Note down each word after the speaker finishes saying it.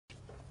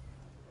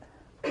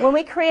When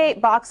we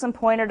create box and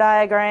pointer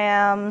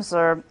diagrams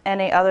or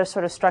any other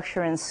sort of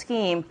structure and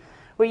scheme,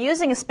 we're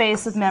using a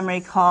space of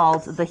memory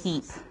called the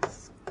heap.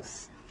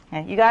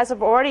 Okay, you guys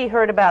have already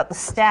heard about the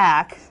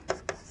stack.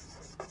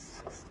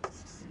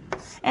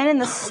 And in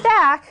the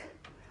stack,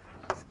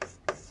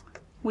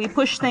 we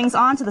push things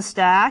onto the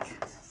stack.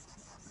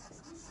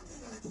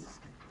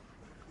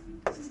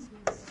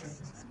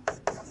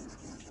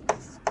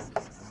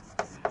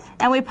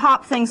 And we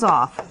pop things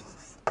off.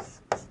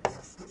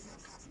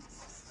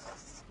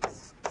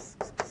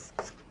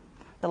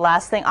 The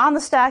last thing on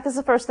the stack is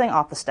the first thing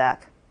off the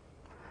stack.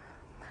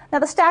 Now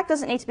the stack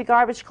doesn't need to be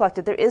garbage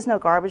collected. There is no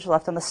garbage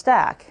left on the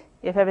stack.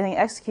 If everything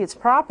executes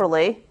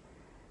properly,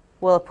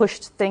 we'll have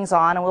pushed things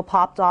on and we'll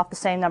popped off the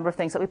same number of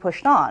things that we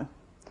pushed on.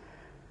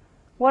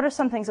 What are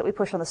some things that we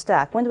push on the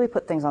stack? When do we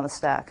put things on the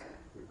stack?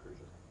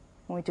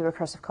 When we do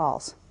recursive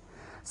calls.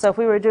 So if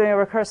we were doing a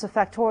recursive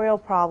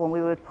factorial problem,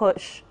 we would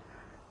push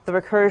the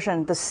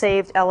recursion, the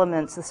saved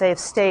elements, the saved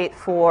state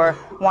for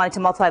wanting to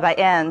multiply by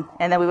n,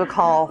 and then we would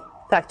call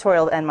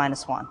factorial of n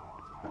minus 1.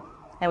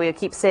 And we would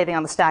keep saving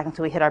on the stack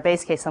until we hit our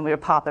base case, and we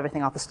would pop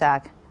everything off the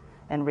stack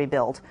and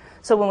rebuild.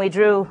 So when we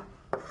drew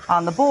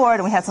on the board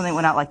and we had something that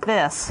went out like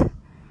this,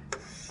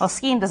 well,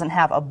 Scheme doesn't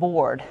have a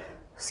board.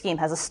 Scheme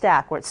has a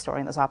stack where it's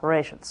storing those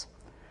operations.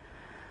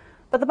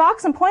 But the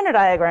box and pointer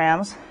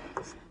diagrams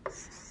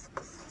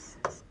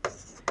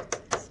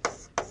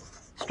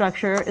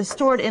structure is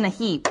stored in a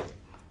heap.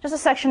 Just a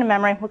section of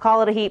memory. We'll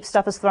call it a heap.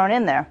 Stuff is thrown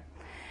in there.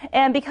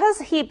 And because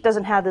the heap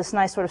doesn't have this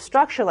nice sort of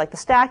structure like the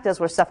stack does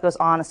where stuff goes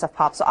on and stuff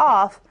pops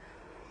off,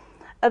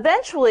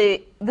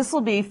 eventually this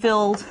will be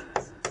filled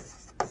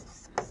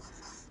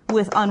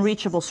with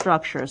unreachable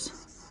structures.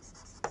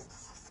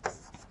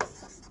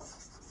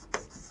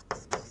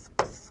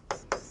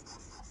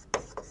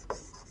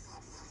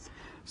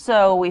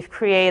 So we've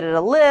created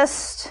a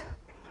list.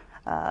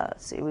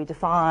 Let's see, we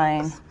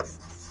define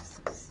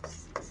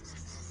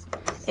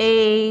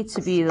A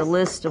to be the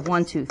list of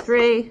 1, 2,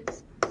 3.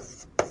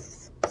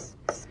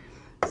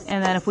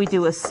 And then if we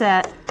do a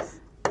set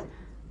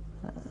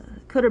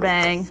could or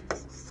bang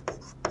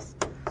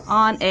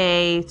on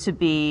A to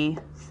be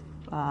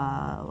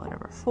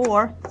whatever,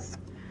 4,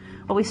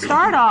 well, we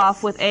start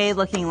off with A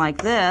looking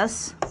like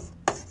this.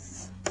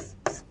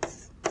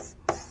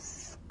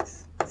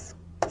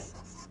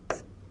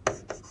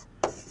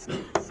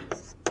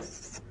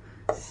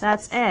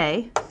 That's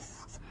A. And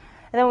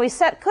then when we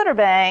set could or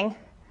bang,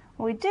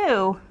 what we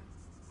do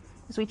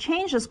is we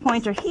change this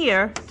pointer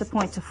here to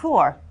point to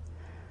 4.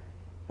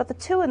 But the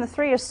 2 and the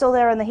 3 are still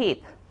there in the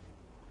heap.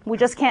 We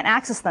just can't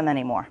access them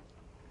anymore.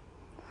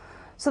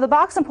 So the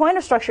box and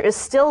pointer structure is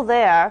still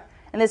there,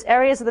 and there's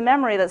areas of the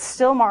memory that's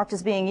still marked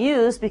as being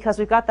used because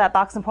we've got that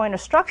box and pointer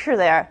structure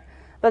there,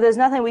 but there's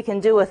nothing we can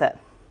do with it.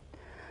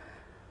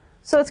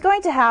 So it's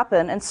going to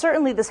happen, and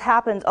certainly this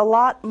happened a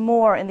lot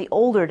more in the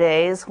older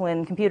days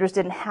when computers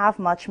didn't have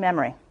much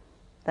memory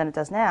than it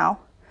does now,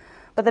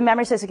 but the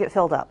memory space would get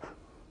filled up.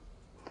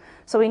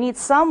 So we need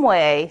some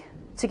way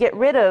to get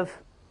rid of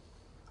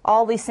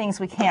all these things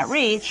we can't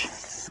reach.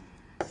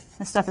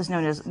 This stuff is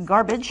known as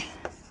garbage.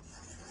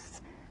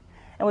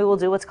 And we will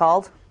do what's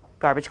called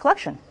garbage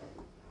collection.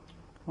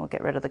 We'll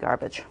get rid of the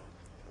garbage.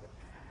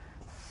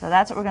 So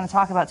that's what we're going to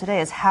talk about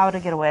today, is how to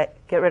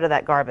get rid of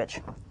that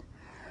garbage.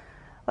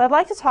 What I'd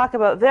like to talk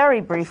about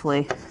very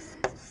briefly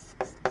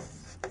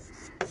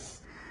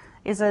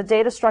is a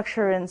data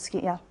structure in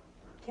scheme. Yeah?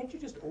 Can't you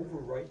just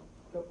overwrite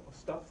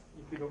stuff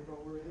if you don't know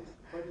where it is?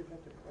 Why do you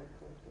have to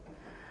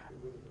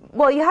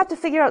Well, you have to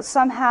figure out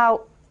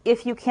somehow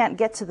if you can't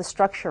get to the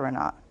structure or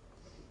not.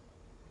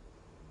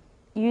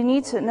 You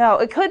need to know.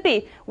 It could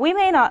be, we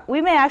may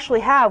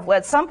actually have,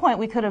 at some point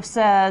we could have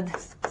said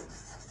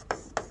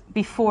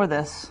before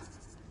this,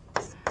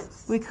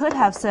 we could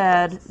have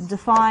said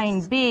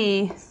define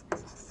B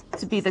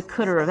to be the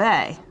cooter of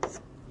A.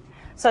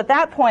 So at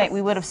that point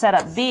we would have set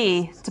up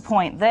B to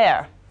point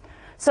there.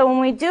 So when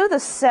we do the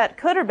set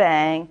cooter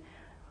bang,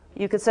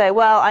 you could say,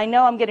 well, I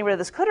know I'm getting rid of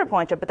this cooter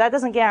pointer, but that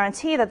doesn't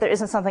guarantee that there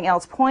isn't something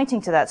else pointing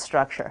to that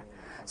structure.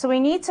 So we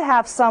need to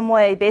have some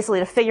way basically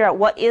to figure out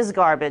what is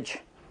garbage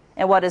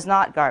and what is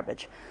not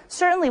garbage.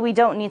 Certainly we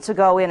don't need to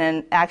go in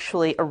and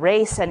actually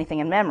erase anything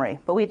in memory,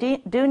 but we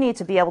do need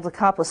to be able to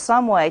come up with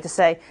some way to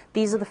say,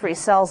 these are the free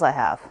cells I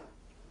have.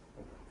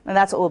 And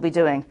that's what we'll be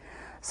doing.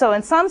 So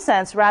in some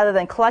sense, rather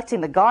than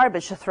collecting the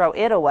garbage to throw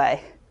it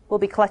away, we'll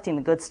be collecting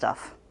the good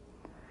stuff.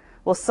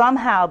 We'll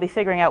somehow be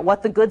figuring out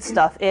what the good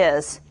stuff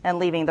is and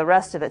leaving the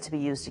rest of it to be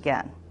used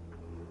again.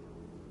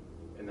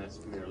 And that's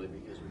merely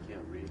because we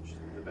can't reach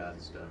the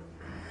bad stuff?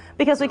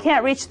 Because we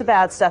can't reach the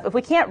bad stuff. If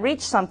we can't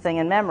reach something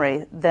in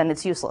memory, then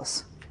it's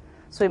useless.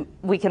 So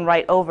we can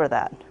write over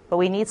that. But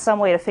we need some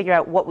way to figure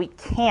out what we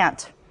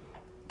can't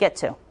get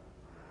to.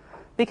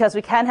 Because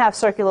we can have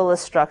circular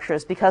list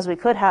structures, because we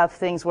could have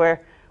things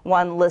where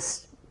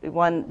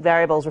one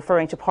variable is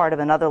referring to part of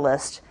another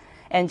list.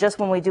 And just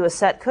when we do a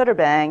set could or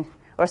bang,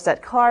 or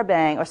set car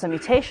bang, or some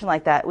mutation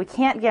like that, we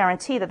can't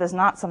guarantee that there's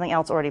not something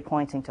else already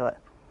pointing to it.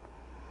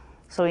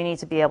 So we need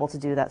to be able to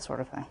do that sort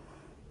of thing.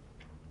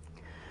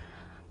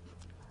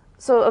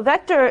 So a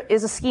vector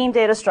is a scheme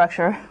data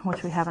structure,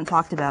 which we haven't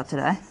talked about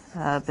today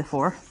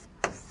before.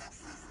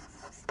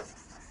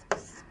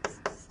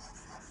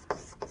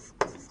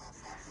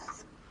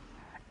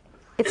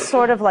 It's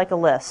sort of like a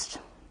list.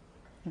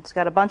 It's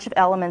got a bunch of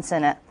elements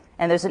in it,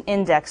 and there's an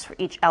index for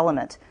each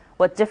element.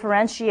 What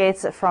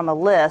differentiates it from a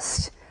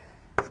list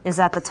is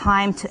that the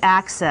time to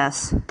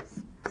access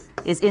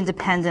is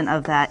independent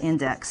of that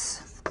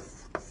index.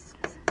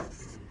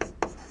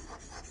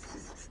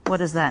 What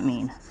does that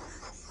mean?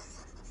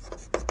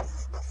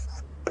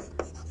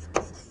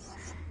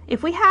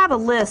 If we have a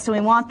list and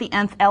we want the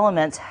nth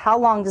element, how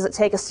long does it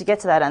take us to get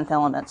to that nth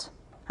element?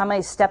 How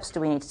many steps do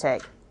we need to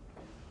take?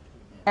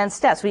 N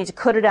steps. We need to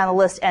cutter down the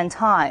list n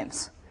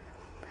times.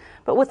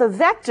 But with a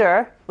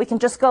vector, we can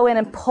just go in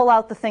and pull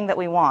out the thing that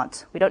we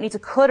want. We don't need to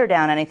cutter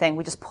down anything.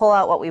 We just pull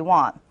out what we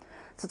want.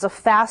 So it's a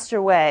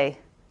faster way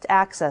to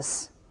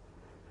access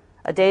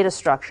a data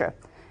structure.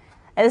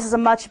 And this is a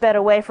much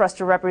better way for us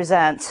to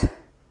represent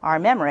our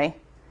memory,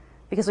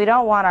 because we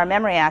don't want our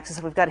memory access,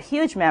 if we've got a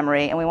huge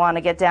memory and we want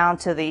to get down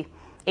to the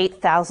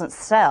 8,000th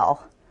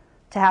cell,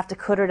 to have to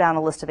cutter down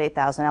a list of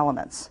 8,000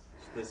 elements.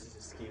 So this is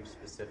a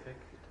scheme-specific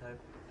type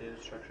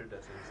data structure?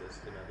 Doesn't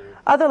exist in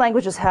Other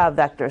languages have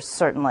vectors,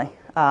 certainly,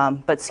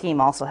 but Scheme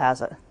also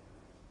has it.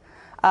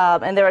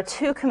 And there are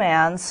two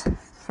commands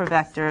for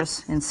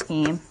vectors in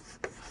Scheme.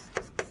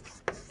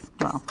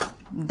 Well,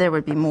 there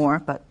would be more,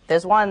 but there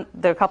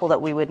are a couple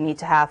that we would need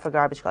to have for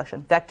garbage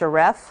collection. Vector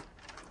ref.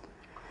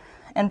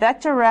 And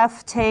vector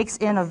ref takes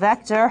in a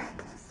vector.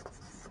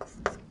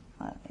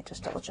 Let me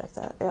just double check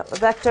that. Yeah, a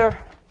vector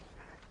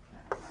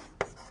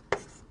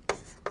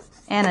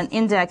and an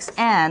index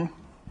n,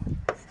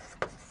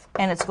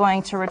 and it's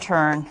going to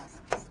return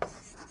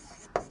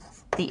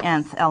the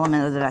nth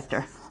element of the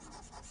vector.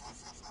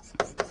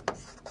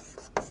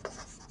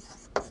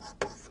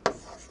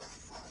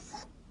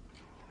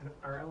 And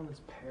are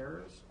elements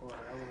pairs or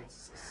are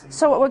elements single?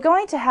 So what we're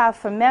going to have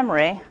for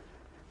memory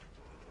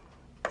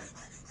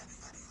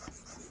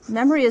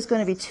is going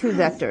to be two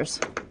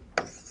vectors.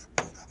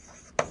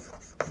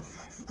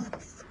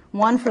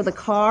 One for the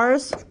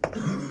cars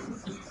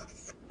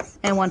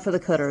and one for the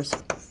cutters.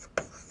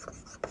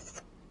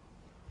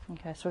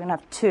 Okay, so we're going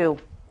to have two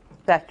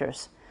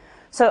vectors.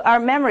 So our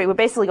memory, we're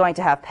basically going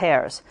to have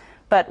pairs,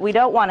 but we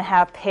don't want to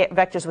have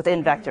vectors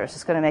within vectors.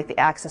 It's going to make the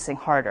accessing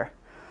harder.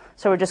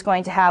 So we're just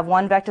going to have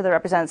one vector that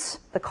represents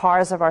the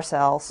cars of our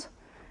cells,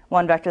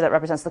 one vector that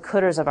represents the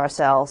cutters of our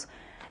cells,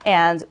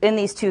 and in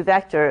these two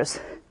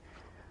vectors,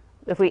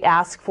 if we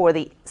ask for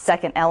the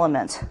second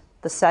element,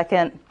 the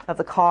second of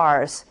the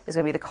cars is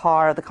going to be the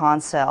car of the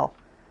con cell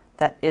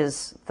that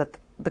is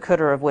the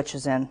cutter of which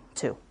is in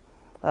two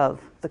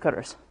of the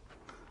cutters.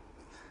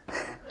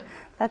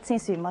 That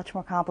seems to be much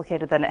more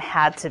complicated than it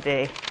had to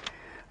be.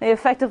 They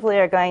effectively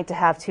are going to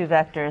have two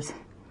vectors,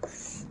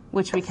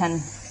 which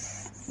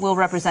we'll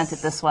represent it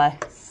this way.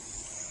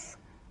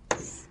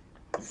 This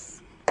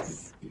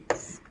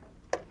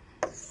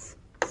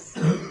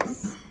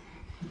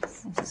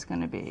is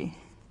going to be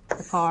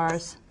the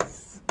cars.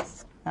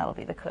 That'll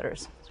be the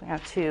cutters. So we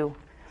have two.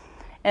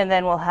 And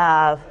then we'll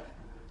have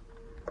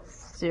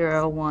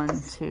 0, 1,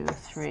 2,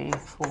 3,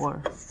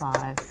 4,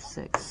 5,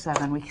 6,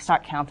 7. We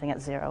start counting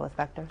at 0 with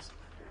vectors.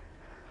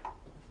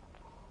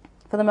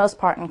 For the most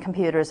part, in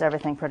computers,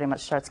 everything pretty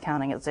much starts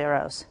counting at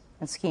zeros.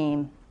 In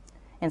Scheme,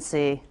 in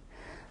C,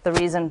 the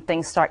reason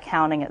things start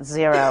counting at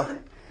 0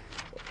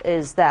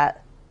 is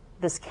that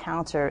this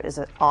counter is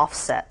an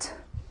offset.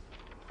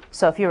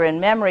 So if you're in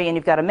memory and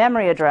you've got a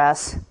memory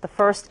address, the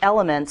first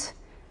element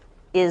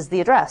is the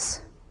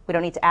address. We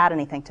don't need to add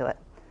anything to it.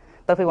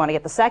 But if we want to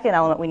get the second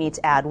element, we need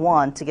to add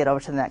 1 to get over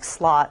to the next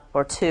slot,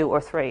 or 2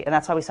 or 3. And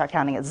that's why we start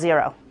counting at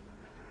 0,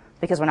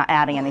 because we're not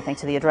adding anything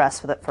to the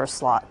address for that first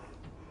slot.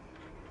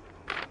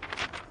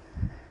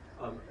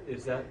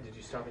 Did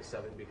you stop at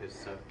 7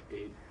 because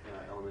 8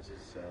 elements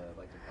is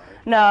like a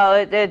 5? No,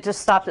 it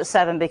just stopped at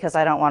 7 because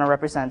I don't want to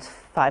represent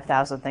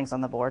 5,000 things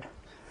on the board.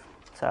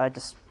 So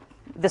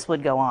this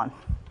would go on.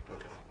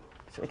 Okay.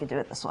 So we could do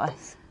it this way.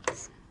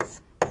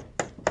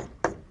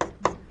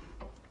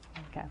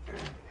 Okay.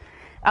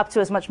 Up to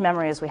as much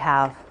memory as we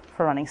have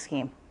for running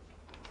Scheme.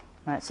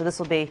 All right, so this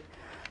will be,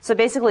 so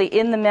basically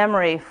in the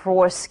memory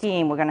for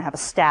Scheme, we're going to have a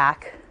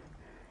stack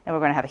and we're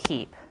going to have a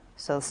heap.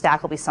 So the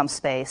stack will be some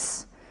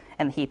space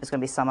and the heap is going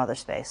to be some other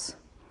space.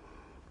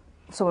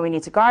 So when we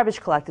need to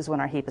garbage collect is when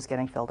our heap is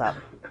getting filled up.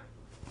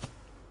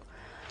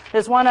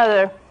 There's one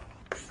other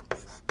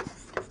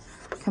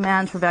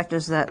command for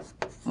vectors that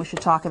we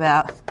should talk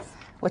about,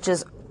 which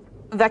is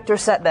vector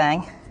set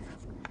bang,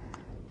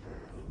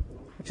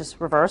 which is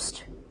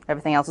reversed.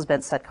 Everything else has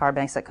been set car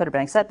bang, set cutter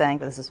bang, set bang,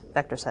 but this is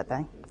vector set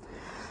bang,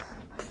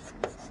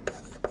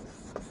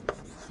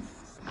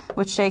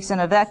 which takes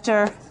in a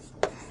vector,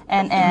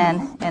 an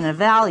n, and a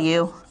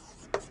value,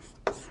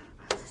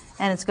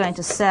 and it's going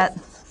to set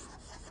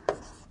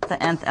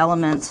the nth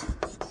element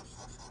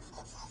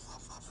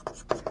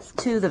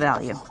to the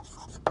value.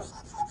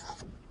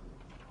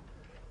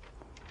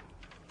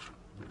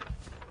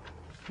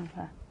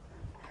 Okay.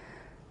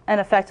 And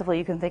effectively,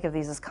 you can think of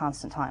these as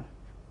constant time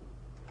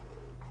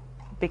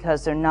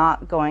because they're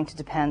not going to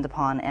depend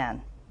upon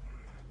n.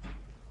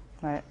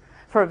 Right?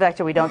 For a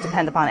vector, we don't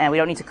depend upon n. We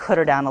don't need to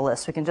cutter down a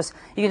list. You can just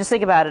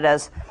think about it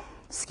as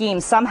scheme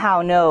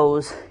somehow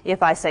knows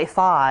if I say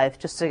 5,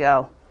 just to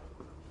go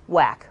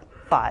whack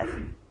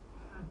 5.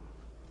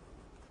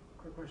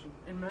 Quick question.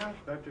 In math,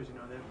 vectors,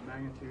 they have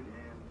magnitude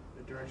and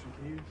the direction.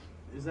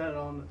 Is that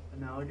all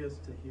analogous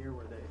to here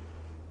where they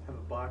have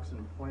a box and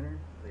a pointer,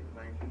 like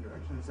magnitude and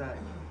direction? Can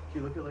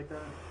you look at it like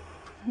that?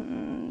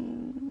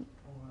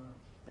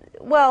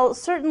 Well,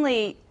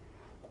 certainly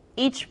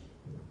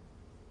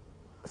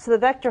so the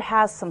vector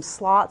has some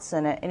slots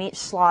in it, and each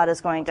slot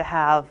is going to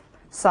have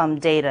some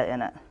data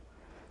in it.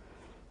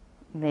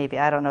 Maybe.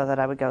 I don't know that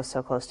I would go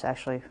so close to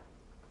actually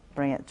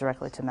bring it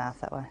directly to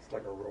math that way. It's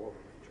like a row of a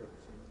matrix.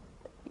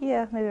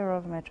 Yeah, maybe a row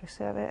of a matrix.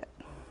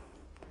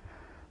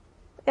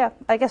 Yeah,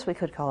 I guess we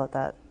could call it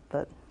that.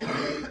 But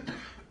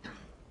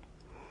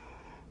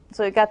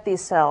so we've got these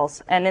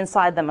cells, and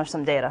inside them are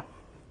some data.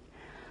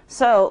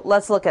 So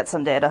let's look at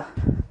some data.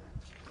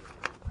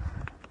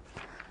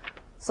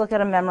 Let's look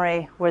at a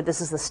memory where this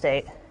is the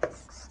state.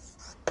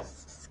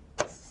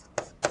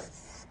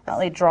 Let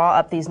me draw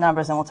up these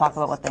numbers, and we'll talk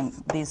about what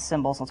these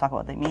symbols. We'll talk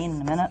about what they mean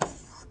in a minute.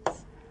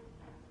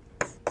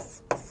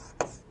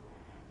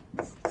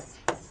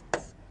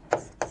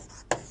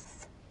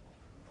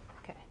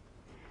 Okay.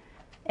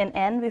 An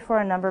n before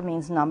a number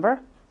means number.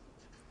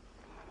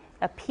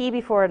 A p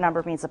before a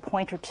number means a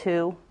pointer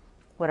to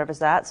whatever's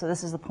that. So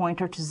this is the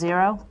pointer to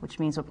 0, which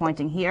means we're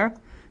pointing here.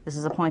 This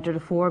is a pointer to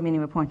 4,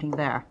 meaning we're pointing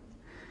there.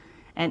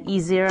 And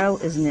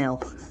E0 is nil.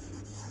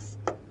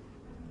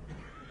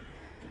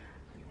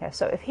 Okay,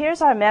 so if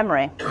here's our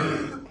memory,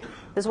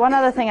 there's one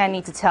other thing I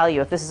need to tell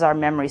you if this is our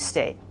memory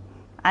state.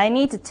 I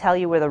need to tell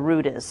you where the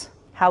root is,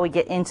 how we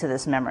get into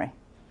this memory.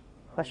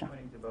 Question?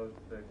 Pointing to both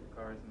the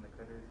cars and the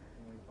cutters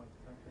when we point to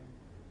something?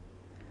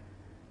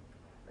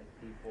 Like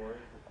P4?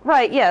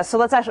 Right, yeah,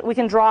 so we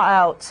can draw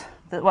out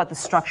what the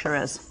structure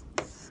is.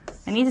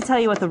 I need to tell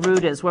you what the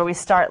root is, where we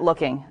start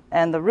looking.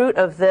 And the root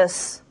of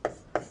this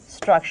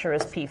structure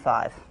is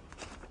P5.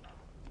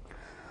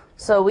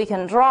 So we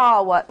can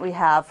draw what we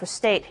have for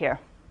state here.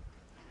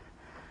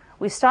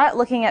 We start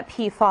looking at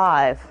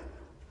P5.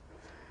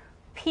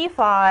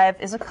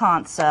 P5 is a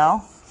Kant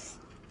cell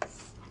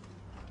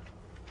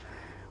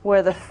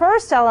where the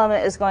first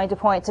element is going to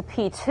point to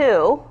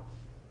P2,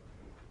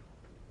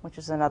 which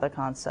is another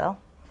Kant cell.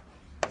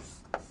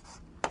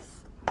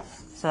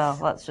 So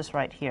let's just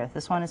write here.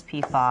 This one is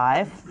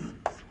P5.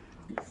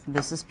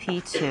 This is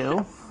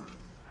P2.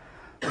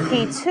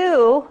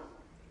 P2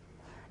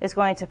 is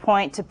going to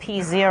point to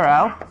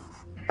P0.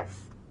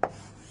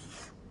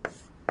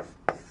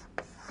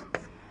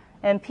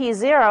 And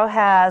P0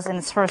 has in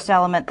its first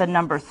element the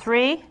number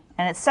 3,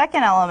 and its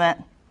second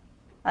element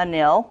a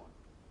nil.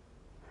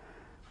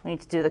 We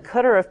need to do the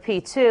cutter of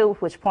P2,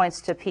 which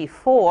points to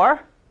P4.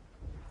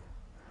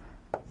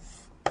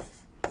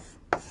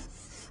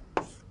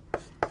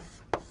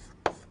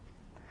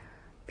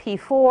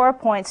 P4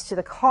 points to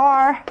the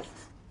car,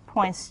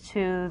 points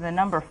to the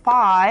number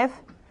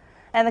 5,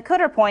 and the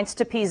cutter points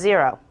to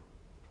P0.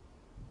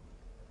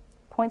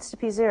 Points to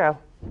P0.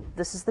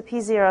 This is the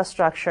P0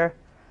 structure.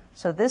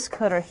 So this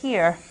cutter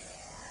here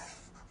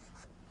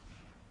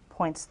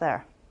points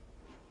there.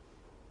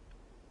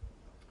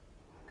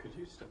 Could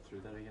you step through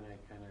that again? I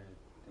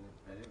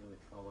didn't really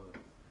follow.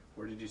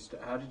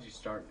 How did you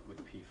start with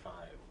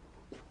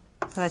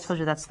P5? So I told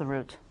you that's the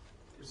root.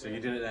 So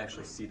you didn't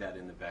actually see that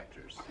in the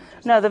vectors?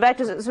 No, the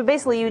vectors, so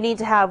basically you need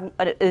to have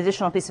an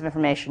additional piece of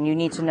information. You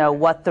need to know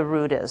what the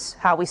root is,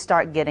 how we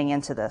start getting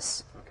into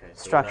this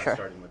structure. We're not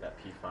starting with that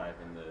P5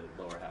 in the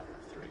lower half of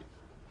 3.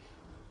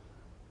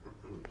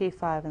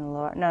 P5 in the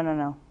lower,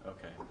 no.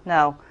 Okay.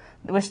 No,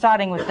 we're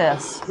starting with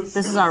this.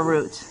 This is our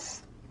root.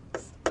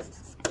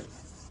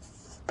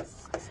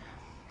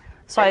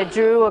 So I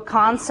drew a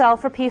Kant cell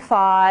for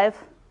P5.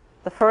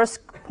 The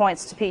first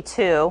points to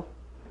P2.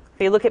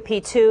 If you look at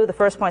P2, the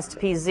first points to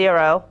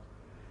P0,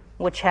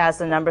 which has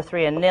the number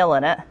 3 and nil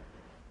in it.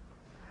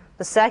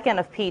 The second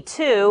of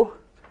P2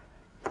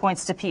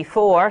 points to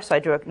P4, so I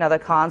drew another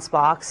Kant's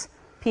box.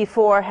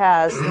 P4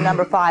 has the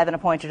number 5 and a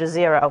pointer to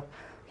 0.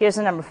 Here's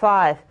the number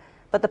 5.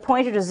 But the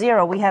pointer to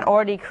 0, we had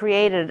already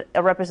created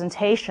a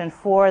representation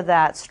for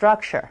that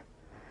structure.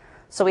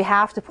 So we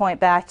have to point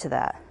back to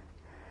that.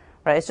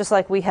 Right? It's just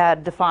like we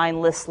had defined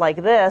lists like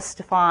this,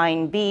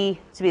 define B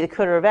to be the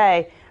cutter of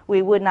A.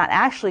 We would not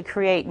actually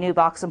create new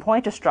box and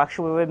pointer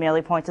structure. We would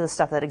merely point to the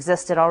stuff that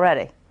existed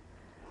already.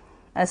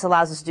 And this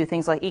allows us to do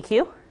things like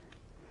EQ.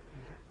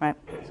 Right?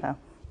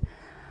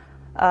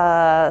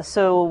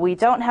 So we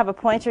don't have a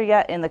pointer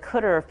yet in the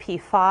cutter of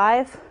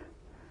P5.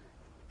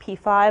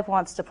 P5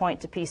 wants to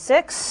point to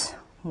P6,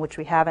 which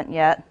we haven't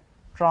yet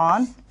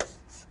drawn.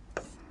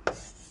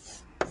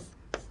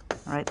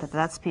 All right, but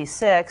that's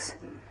P6.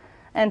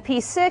 And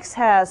P6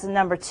 has the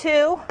number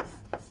 2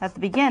 at the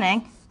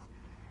beginning.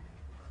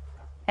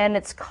 And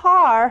its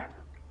car,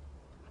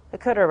 the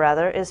cutter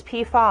rather, is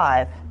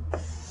P5.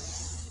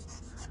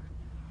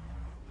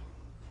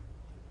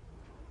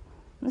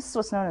 This is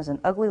what's known as an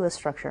ugly list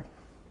structure,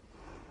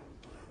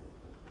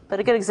 but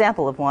a good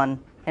example of one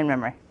in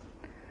memory.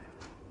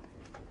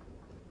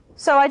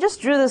 So I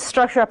just drew this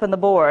structure up on the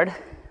board.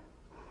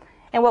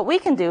 And what we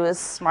can do as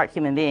smart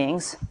human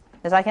beings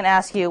is I can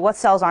ask you what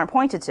cells aren't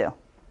pointed to.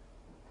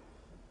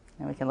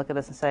 And we can look at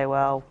this and say,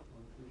 well,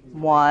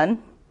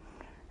 1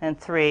 and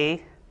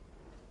 3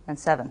 and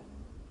 7.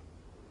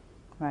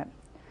 Right.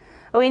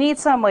 But we need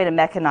some way to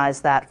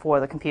mechanize that for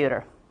the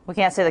computer. We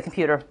can't say to the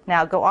computer,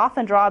 now go off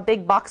and draw a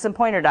big box and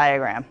pointer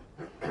diagram.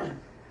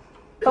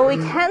 But what we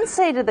can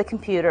say to the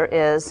computer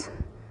is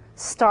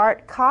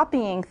start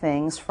copying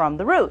things from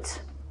the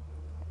root.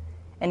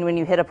 And when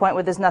you hit a point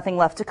where there's nothing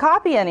left to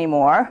copy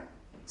anymore,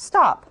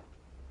 stop.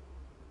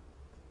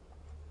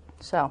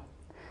 So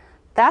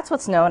that's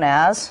what's known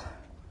as,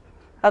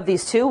 of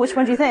these two, which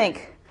one do you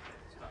think?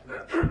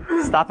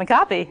 Stop and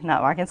copy,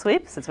 not mark and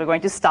sweep, since we're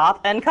going to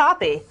stop and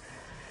copy.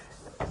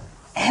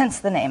 Hence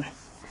the name.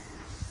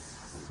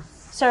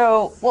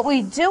 So what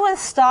we do with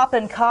stop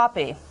and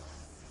copy,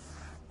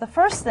 the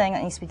first thing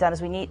that needs to be done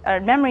is our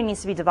memory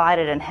needs to be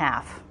divided in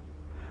half.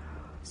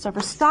 So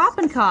for stop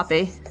and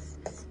copy,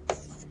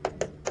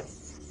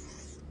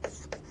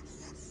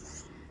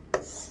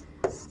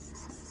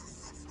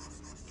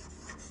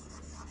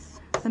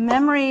 the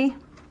memory,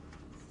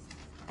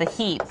 the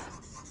heap,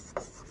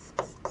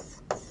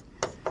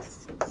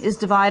 is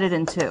divided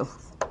in two.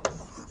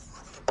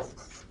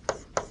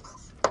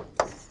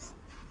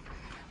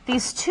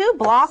 These two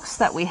blocks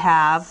that we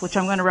have, which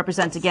I'm going to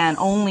represent again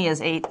only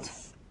as 8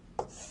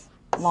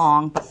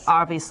 long, but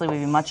obviously would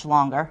be much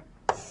longer.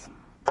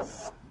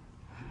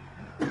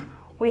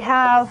 We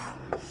have,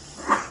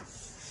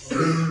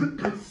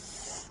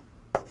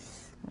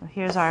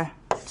 here's our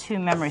two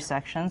memory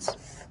sections,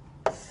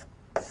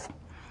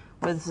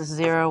 where this is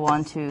 0,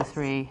 1, 2,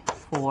 3,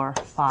 4,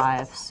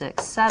 5,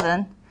 6,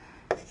 7,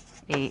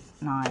 8,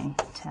 9,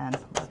 10,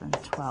 11,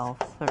 12,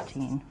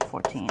 13,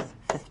 14,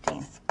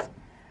 15.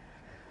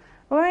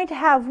 We're going to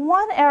have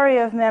one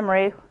area of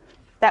memory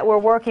that we're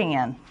working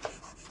in.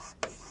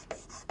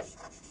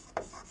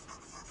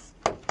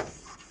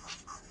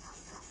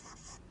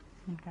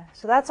 Okay,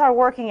 so that's our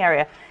working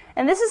area.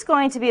 And this is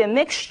going to be a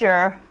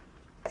mixture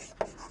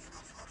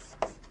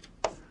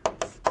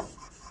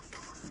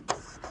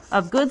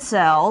of good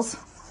cells,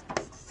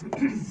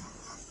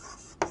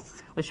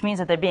 which means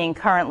that they're being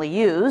currently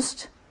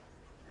used,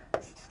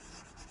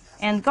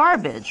 and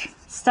garbage,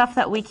 stuff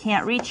that we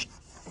can't reach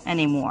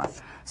anymore.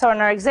 So in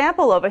our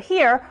example over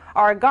here,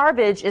 our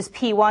garbage is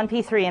P1,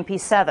 P3, and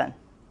P7.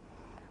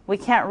 We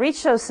can't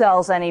reach those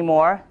cells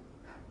anymore,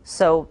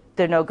 so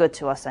they're no good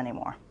to us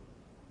anymore.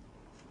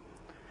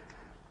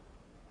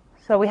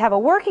 So we have a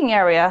working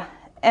area,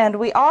 and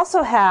we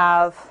also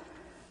have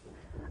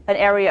an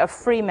area of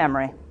free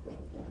memory.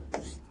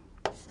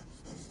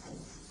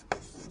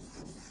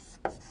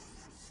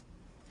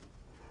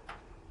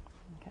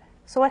 Okay.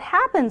 So what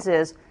happens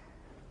is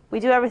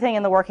we do everything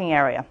in the working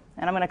area.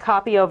 And I'm going to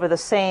copy over the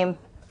same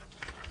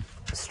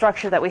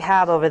structure that we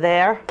have over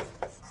there.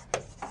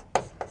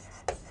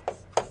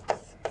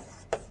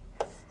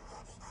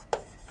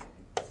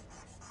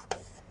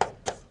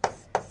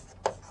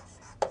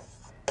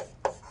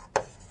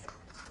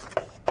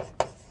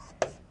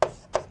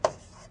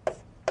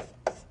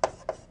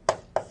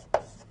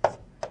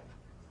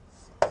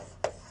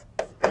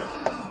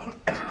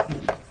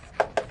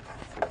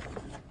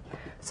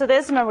 So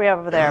there's the memory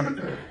over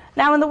there.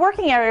 Now in the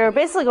working area, we're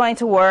basically going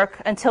to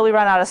work until we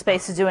run out of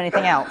space to do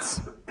anything else.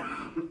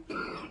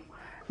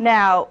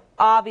 Now,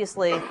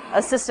 obviously,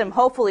 a system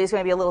hopefully is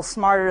going to be a little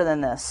smarter than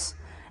this.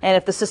 And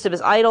if the system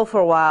is idle for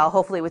a while,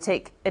 hopefully it would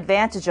take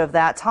advantage of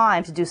that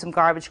time to do some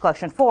garbage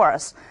collection for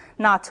us,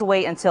 not to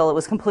wait until it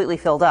was completely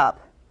filled up.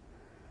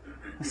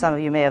 Some of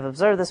you may have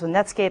observed this with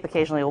Netscape.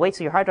 Occasionally you'll wait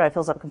till your hard drive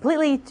fills up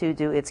completely to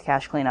do its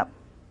cache cleanup.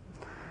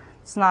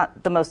 It's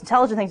not the most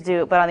intelligent thing to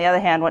do, but on the other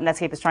hand, what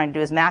Netscape is trying to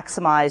do is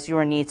maximize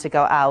your need to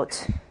go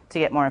out to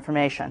get more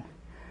information.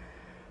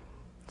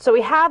 So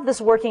we have this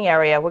working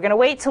area. We're going to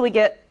wait till we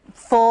get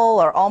full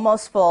or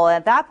almost full, and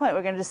at that point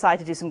we're going to decide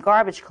to do some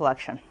garbage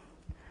collection.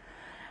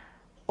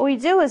 What we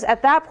do is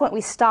at that point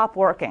we stop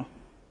working.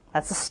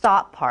 That's the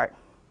stop part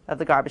of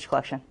the garbage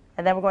collection.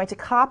 And then we're going to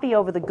copy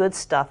over the good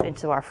stuff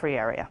into our free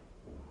area.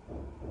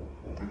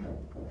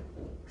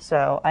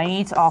 So I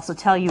need to also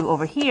tell you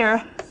over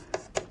here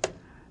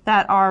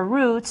that our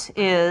root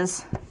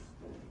is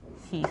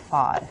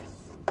P5.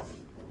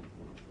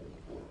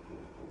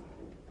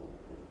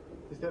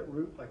 Is that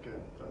root like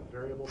a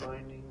variable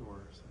binding or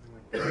something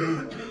like that?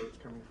 Where it's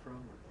coming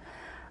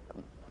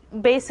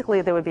from?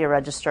 Basically, there would be a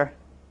register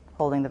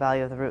holding the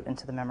value of the root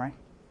into the memory.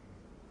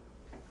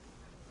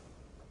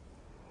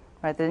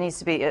 Right, there needs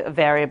to be a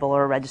variable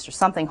or a register,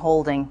 something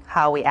holding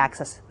how we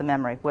access the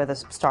memory, where the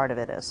start of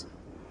it is.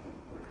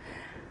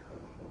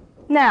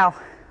 Now,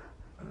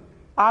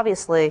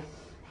 obviously,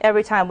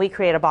 every time we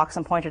create a box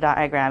and pointer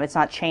diagram, it's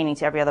not chaining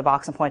to every other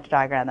box and pointer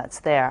diagram that's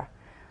there.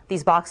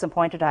 These box and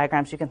pointer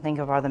diagrams you can think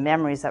of are the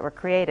memories that we're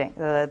creating,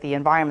 the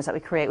environments that we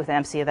create with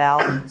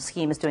MCeval.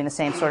 Scheme is doing the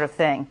same sort of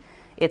thing.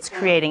 it's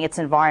creating its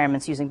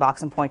environments using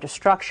box and pointer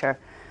structure.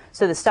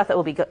 So the stuff that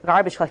will be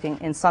garbage collecting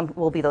in some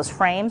will be those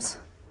frames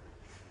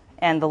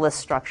and the list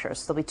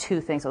structures. There'll be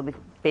two things that we'll be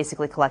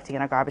basically collecting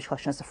in our garbage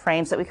collection. It's the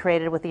frames that we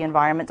created with the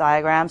environment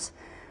diagrams.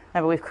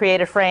 Remember, we've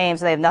created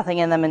frames and they have nothing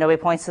in them and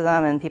nobody points to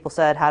them, and people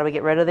said, how do we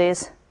get rid of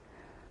these?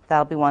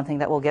 That'll be one thing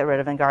that we'll get rid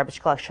of in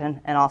garbage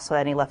collection, and also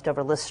any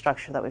leftover list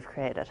structure that we've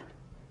created.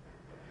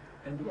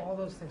 And do all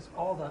those things,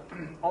 all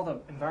the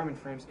environment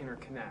frames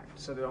interconnect,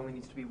 so there only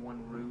needs to be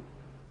one route?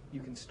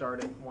 You can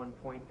start at one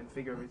point and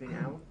figure everything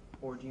out?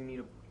 Or do you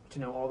need to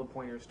know all the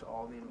pointers to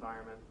all the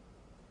environment,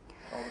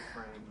 all the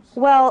frames?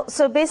 Well,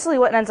 so basically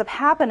what ends up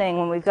happening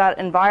when we've got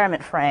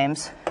environment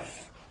frames,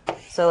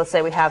 so let's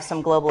say we have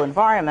some global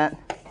environment,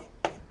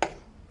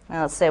 and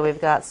let's say we've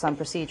got some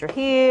procedure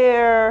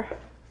here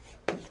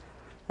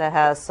that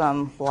has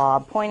some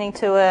blob pointing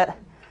to it.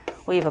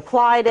 We've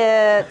applied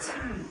it,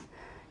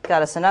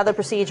 got us another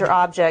procedure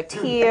object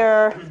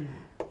here,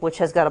 which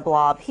has got a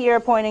blob here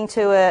pointing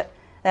to it.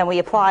 Then we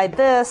applied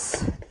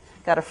this,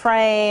 got a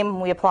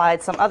frame. We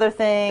applied some other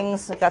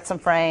things, got some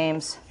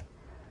frames.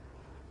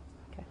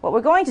 Okay. What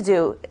we're going to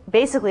do,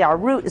 basically our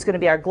root is going to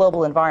be our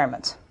global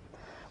environment.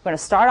 We're going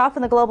to start off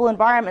in the global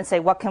environment and say,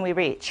 what can we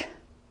reach?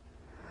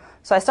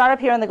 So I start up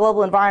here in the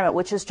global environment,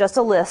 which is just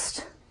a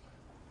list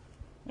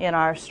in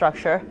our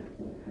structure,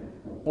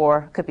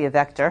 or it could be a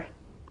vector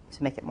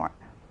to make it more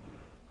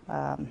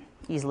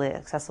easily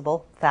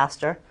accessible,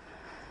 faster.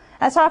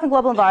 And I start off in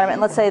global environment,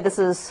 and let's say this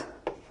is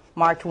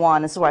marked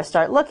 1. This is where I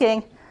start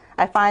looking.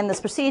 I find this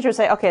procedure and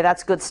say, okay,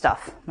 that's good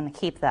stuff. I'm going to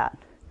keep that.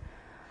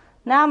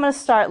 Now I'm going to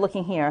start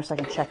looking here so I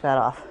can check that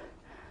off.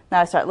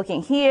 Now I start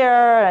looking here,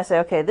 and I say,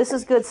 okay, this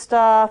is good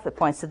stuff. It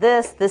points to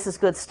this. This is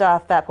good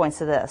stuff. That points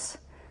to this.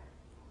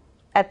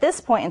 At this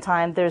point in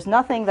time, there's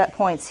nothing that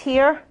points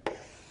here.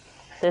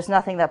 There's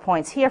nothing that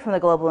points here from the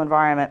global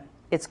environment.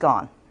 It's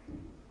gone.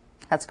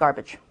 That's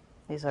garbage.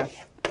 These are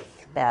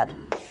bad.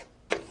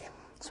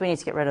 So we need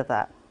to get rid of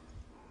that.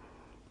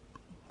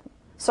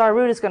 So our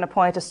root is going to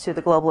point us to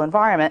the global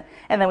environment,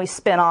 and then we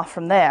spin off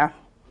from there,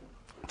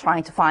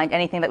 trying to find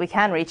anything that we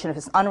can reach, and if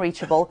it's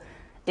unreachable,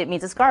 it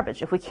means it's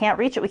garbage. If we can't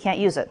reach it, we can't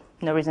use it.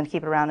 No reason to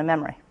keep it around in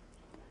memory.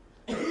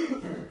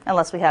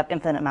 Unless we have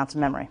infinite amounts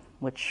of memory,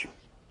 which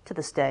to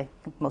this day,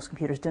 most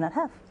computers do not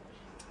have.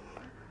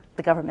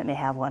 The government may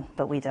have one,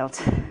 but we don't.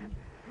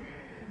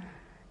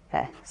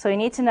 Okay, so we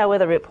need to know where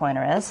the root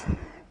pointer is.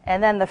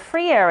 And then the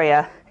free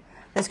area,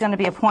 there's going to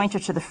be a pointer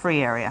to the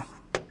free area.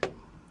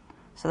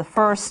 So the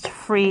first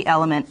free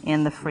element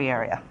in the free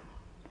area.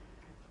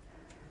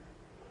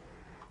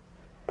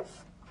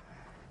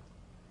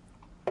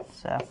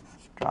 So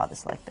draw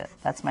this like that.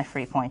 That's my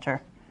free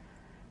pointer.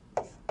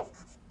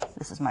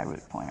 This is my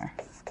root pointer.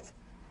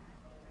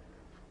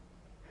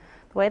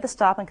 The way the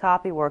stop and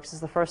copy works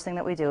is the first thing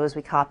that we do is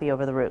we copy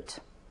over the root.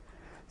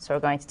 So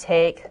we're going to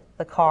take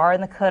the car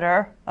and the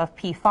cutter of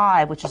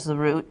P5, which is the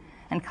root,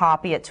 and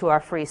copy it to our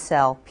free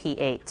cell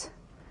P8.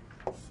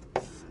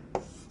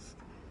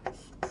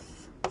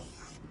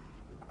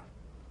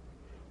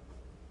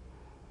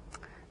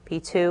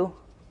 P2,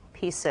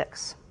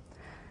 P6.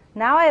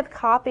 Now I have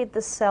copied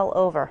this cell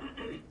over.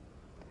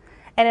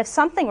 And if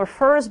something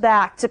refers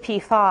back to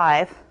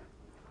P5,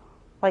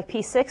 like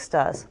P6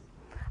 does,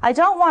 I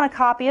don't want to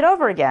copy it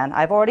over again.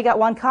 I've already got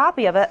one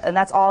copy of it, and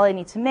that's all I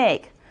need to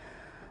make.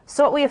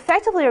 So what we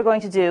effectively are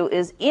going to do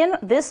is, in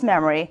this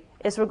memory,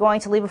 is we're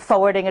going to leave a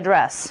forwarding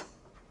address.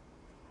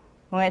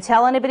 We're going to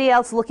tell anybody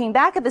else looking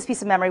back at this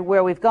piece of memory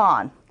where we've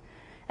gone.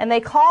 And they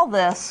call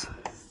this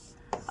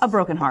a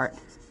broken heart.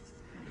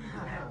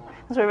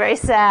 So we're very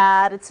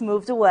sad. It's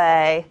moved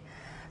away.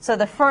 So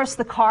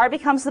the car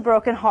becomes the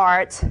broken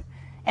heart,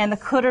 and the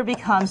cutter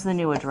becomes the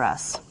new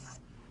address.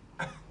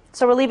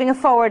 So we're leaving a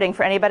forwarding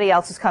for anybody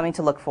else who's coming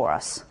to look for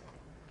us.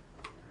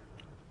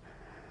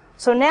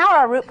 So now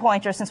our root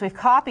pointer, since we've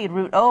copied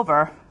root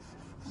over,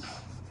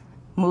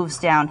 moves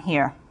down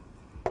here.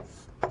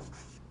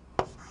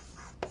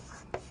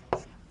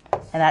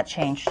 And that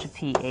changed to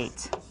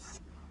P8.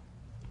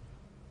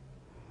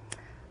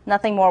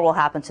 Nothing more will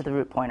happen to the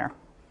root pointer.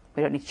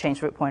 We don't need to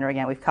change the root pointer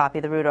again. We've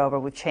copied the root over.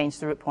 We've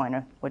changed the root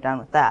pointer. We're done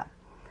with that.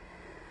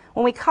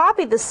 When we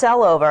copied the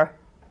cell over,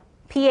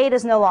 P8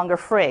 is no longer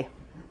free.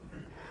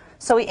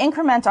 So we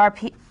increment our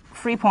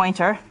free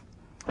pointer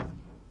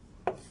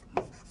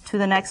to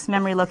the next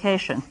memory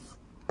location,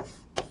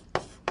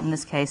 in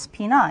this case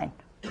P9.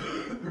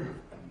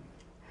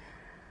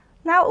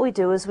 Now what we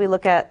do is we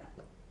look at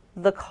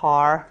the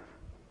car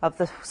of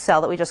the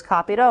cell that we just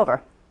copied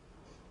over.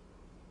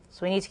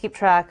 So we need to keep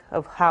track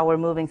of how we're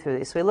moving through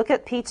these. So we look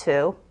at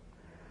P2.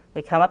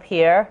 We come up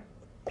here.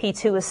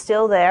 P2 is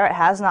still there. It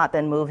has not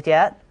been moved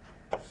yet.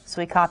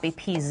 So we copy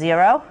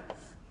P0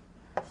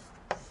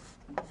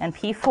 and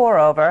P4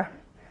 over.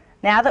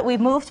 Now that we've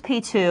moved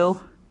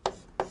P2,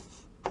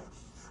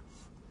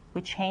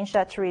 we change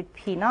that to read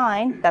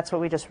P9. That's where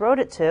we just wrote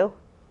it to.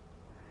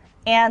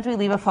 And we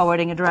leave a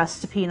forwarding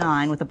address to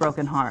P9 with a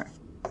broken heart.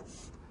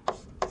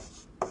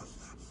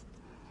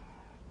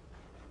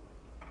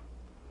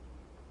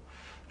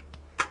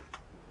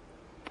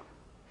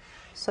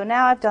 So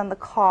now I've done the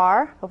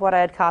car of what I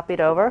had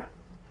copied over.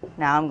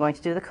 Now I'm going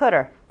to do the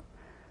cdr. It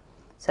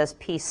says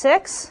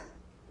P6.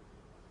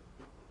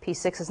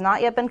 P6 has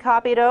not yet been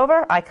copied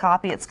over. I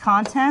copy its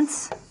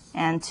contents.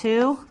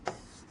 N2,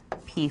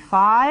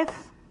 P5.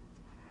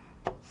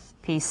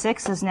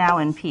 P6 is now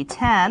in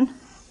P10.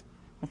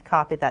 We've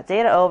copied that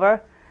data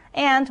over.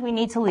 And we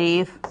need to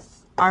leave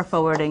our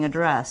forwarding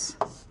address.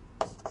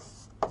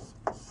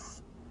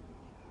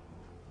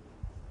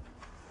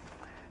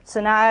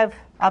 So now I've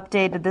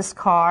updated this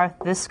car,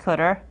 this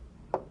cdr.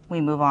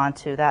 We move on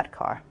to that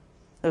car.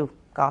 Oh,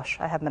 gosh,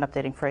 I haven't been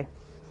updating free.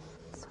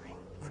 Sorry,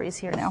 free's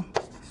here now.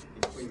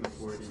 Between the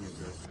forwarding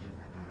address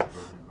and the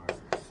broken heart.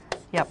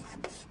 Yep.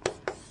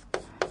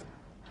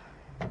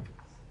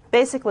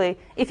 Basically,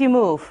 if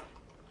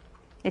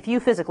you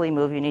physically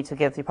move, you need to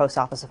give the post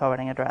office a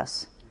forwarding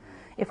address.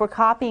 If we're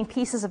copying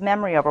pieces of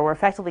memory over, we're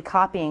effectively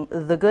copying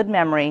the good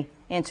memory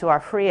into our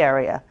free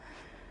area.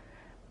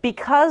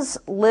 Because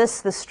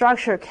lists, the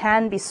structure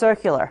can be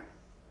circular,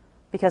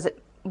 because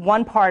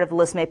one part of the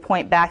list may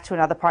point back to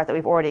another part that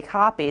we've already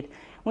copied,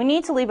 we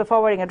need to leave a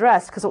forwarding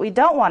address, because what we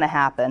don't want to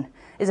happen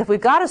is if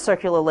we've got a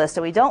circular list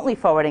and we don't leave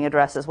forwarding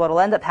addresses, what will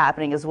end up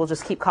happening is we'll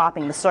just keep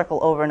copying the circle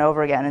over and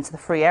over again into the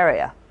free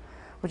area,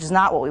 which is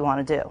not what we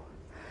want to do.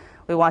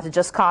 We want to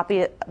just copy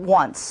it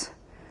once.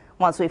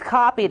 Once we've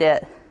copied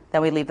it,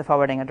 then we leave the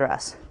forwarding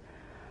address.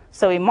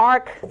 So we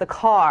mark the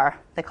car,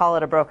 they call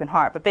it a broken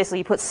heart, but basically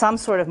you put some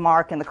sort of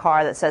mark in the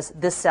car that says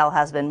this cell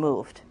has been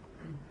moved.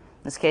 In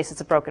this case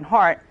it's a broken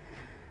heart.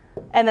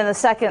 And then the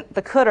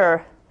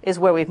cdr is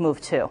where we've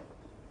moved to.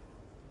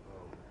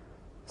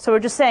 So we're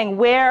just saying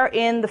where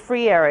in the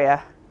free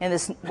area, in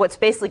this what's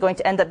basically going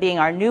to end up being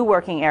our new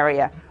working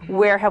area,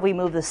 where have we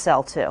moved the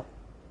cell to?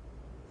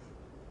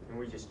 And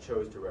we just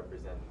chose to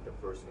represent the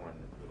first one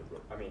with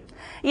a I mean,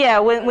 Yeah,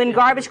 when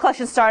garbage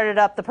collection started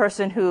up, the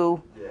person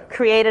who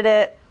created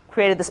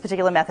this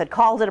particular method,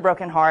 called it a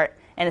broken heart,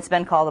 and it's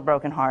been called a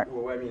broken heart.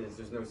 well, what I mean is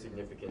there's no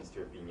significance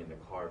to it being in the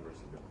car versus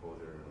the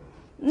folder.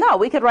 No,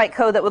 we could write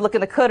code that would look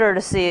in the cdr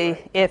to see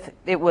if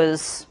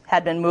it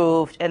had been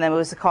moved and then it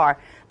was the car.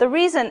 The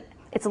reason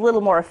it's a little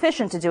more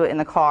efficient to do it in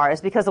the car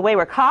is because the way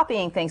we're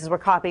copying things is we're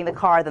copying the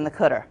car then the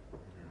cdr.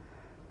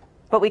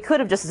 But we could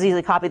have just as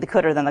easily copied the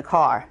cdr than the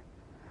car.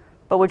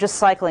 But we're just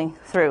cycling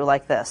through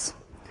like this.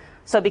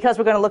 So because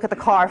we're going to look at the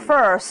car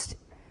first,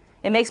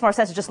 it makes more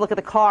sense to just look at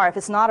the car. If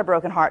it's not a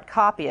broken heart,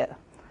 copy it.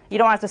 You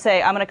don't have to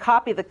say, I'm going to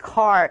copy the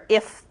car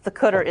if the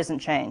cdr isn't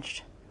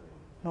changed.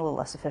 A little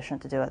less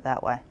efficient to do it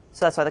that way.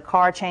 So that's why the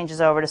car changes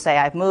over to say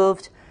I've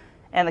moved,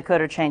 and the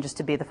cdr changes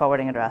to be the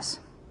forwarding address.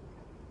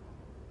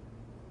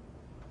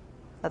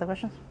 Other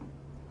questions?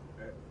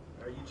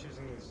 Are you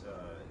choosing these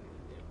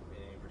in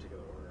any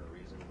particular order or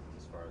reason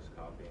as far as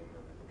copying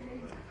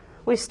them?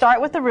 We start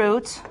with the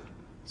root,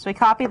 so we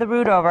copy the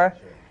root over,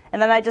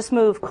 and then I just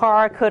move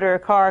car,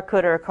 cdr, car,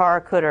 cdr, car,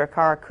 cdr,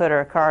 car,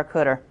 cdr, car,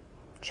 cdr,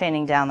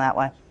 chaining down that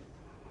way.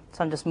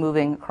 So I'm just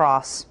moving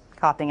across,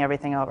 copying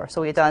everything over.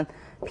 So we've done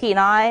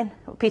P9,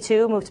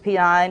 P2 moved to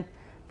P9,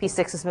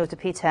 P6 has moved to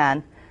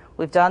P10.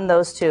 We've done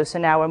those two, so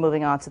now we're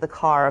moving on to the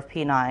car of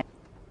P9.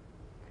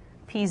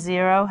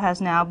 P0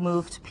 has now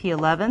moved to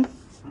P11.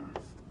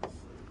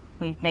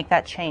 We make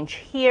that change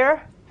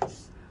here.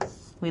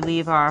 We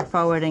leave our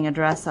forwarding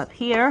address up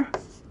here.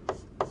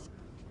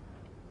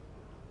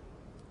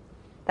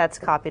 That's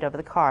copied over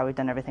the car. We've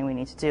done everything we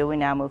need to do. We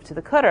now move to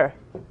the cdr.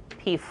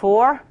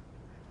 P4.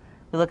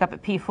 We look up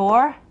at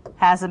P4.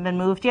 Hasn't been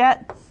moved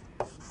yet.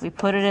 We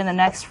put it in the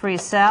next free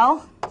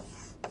cell.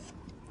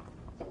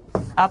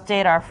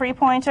 Update our free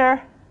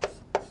pointer.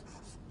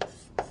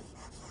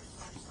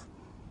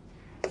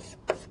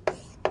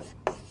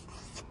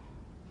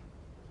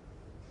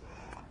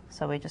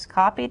 So we just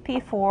copied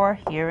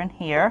P4 here and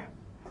here.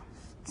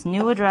 Its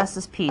new address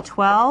is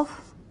P12.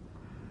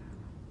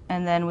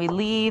 And then we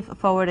leave a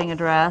forwarding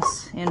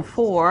address in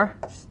 4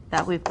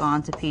 that we've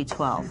gone to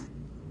P12.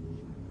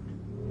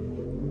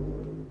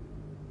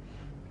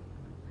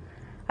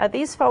 Are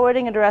these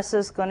forwarding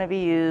addresses going to be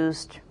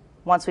used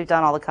once we've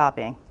done all the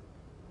copying?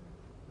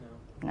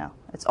 No.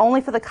 It's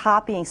only for the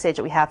copying stage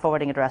that we have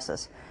forwarding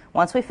addresses.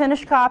 Once we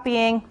finish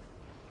copying,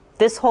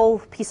 this whole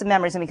piece of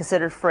memory is going to be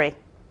considered free.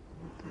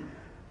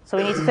 So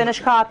we need to finish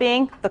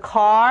copying. The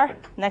car,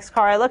 next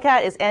car I look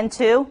at is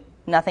N2.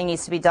 Nothing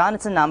needs to be done.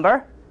 It's a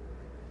number.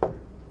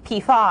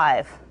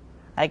 P5.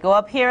 I go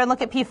up here and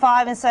look at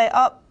P5 and say,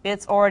 oh,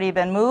 it's already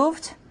been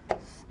moved.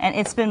 And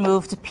it's been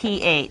moved to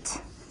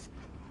P8.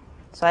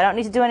 So I don't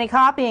need to do any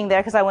copying there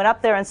because I went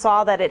up there and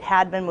saw that it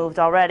had been moved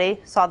already,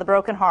 saw the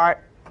broken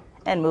heart,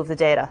 and moved the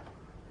data.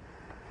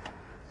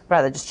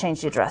 Rather, just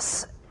change the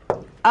address.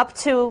 Up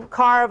to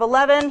car of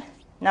 11,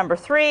 number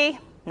 3,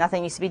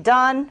 nothing needs to be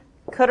done.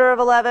 cdr of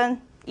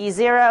 11,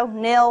 E0,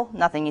 nil,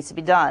 nothing needs to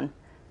be done.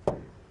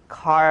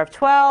 Car of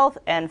 12,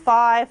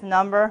 N5,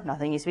 number,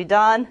 nothing needs to be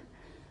done.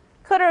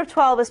 cdr of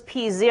 12 is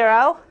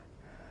P0.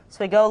 So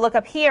we go look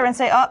up here and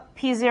say, oh,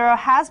 P0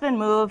 has been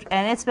moved,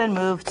 and it's been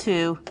moved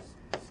to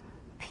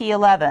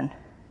P11.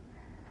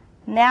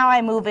 Now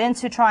I move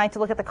into trying to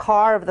look at the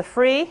car of the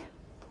free.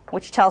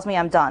 which tells me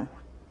I'm done.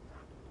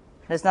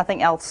 There's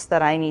nothing else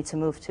that I need to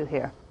move to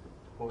here.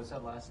 What was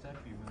that last step?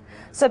 You moved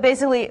in? So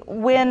basically,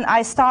 when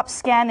I stop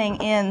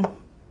scanning in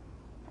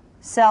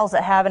cells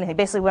that have anything,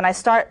 basically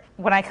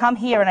when I come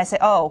here and I say,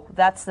 oh,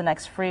 that's the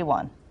next free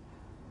one,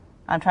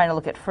 I'm trying to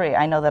look at free,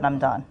 I know that I'm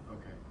done.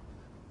 Okay.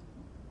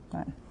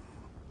 Right.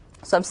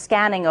 So I'm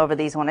scanning over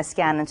these. When I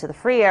scan into the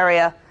free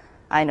area,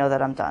 I know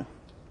that I'm done.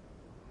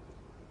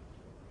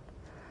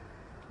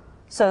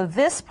 So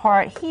this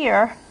part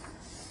here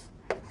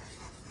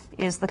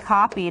is the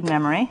copied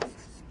memory.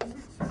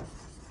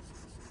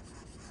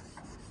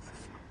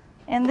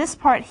 And this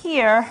part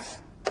here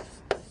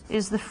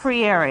is the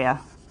free area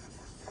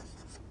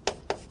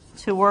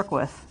to work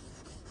with,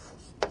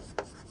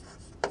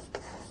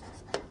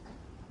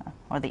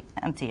 or the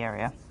empty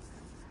area.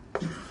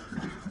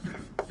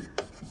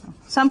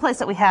 Someplace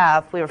that we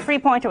have a free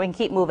pointer, we can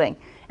keep moving.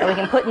 And we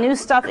can put new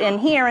stuff in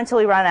here until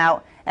we run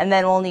out, and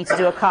then we'll need to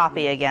do a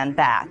copy again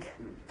back.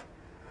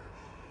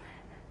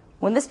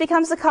 When this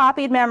becomes the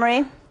copied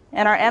memory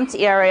and our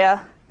empty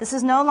area, this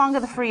is no longer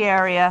the free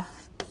area.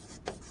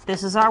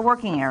 This is our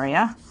working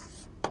area.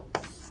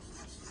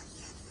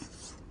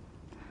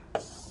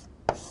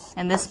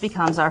 And this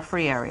becomes our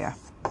free area.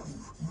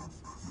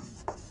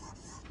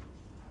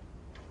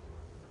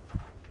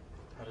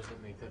 How does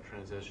it make that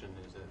transition?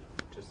 Is it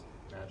just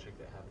magic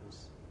that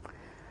happens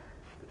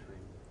between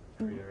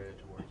free area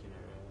to working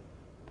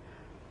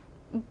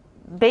area?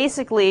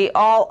 Basically,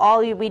 all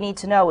we need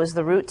to know is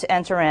the root to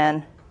enter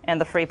in and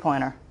the free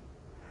pointer.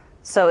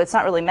 So it's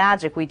not really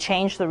magic. We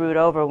change the root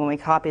over when we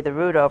copy the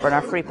root over, and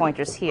our free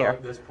pointer's here.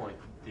 At this point,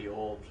 the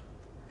old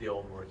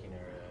working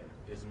area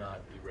is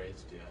not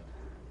erased yet.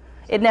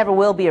 It never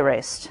will be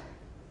erased.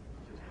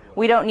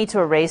 We don't need to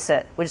erase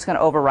it. We're just going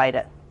to overwrite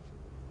it.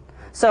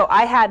 So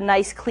I had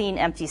nice, clean,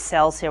 empty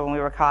cells here when we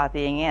were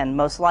copying in.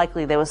 Most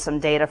likely there was some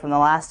data from the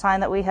last time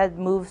that we had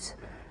moved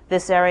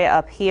this area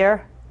up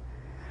here.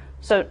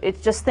 So it's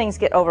just things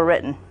get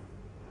overwritten.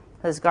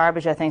 There's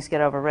garbage that things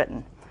get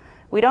overwritten.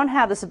 We don't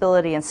have this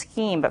ability in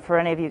Scheme, but for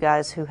any of you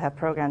guys who have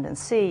programmed in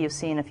C, you've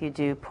seen if you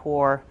do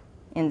poor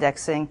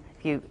indexing,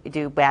 if you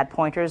do bad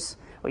pointers,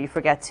 or you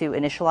forget to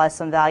initialize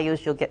some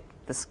values, you'll get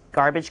this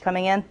garbage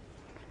coming in.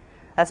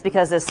 That's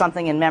because there's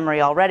something in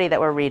memory already that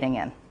we're reading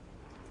in.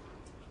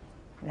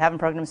 If you haven't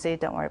programmed C,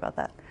 don't worry about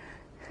that.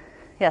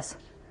 Yes?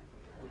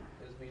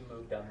 As we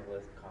move down the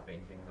list,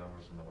 copying things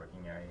over from the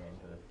working area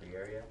into the free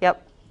area.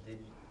 Yep. Did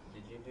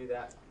you do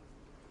that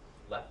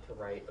left to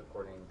right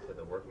according to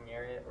the working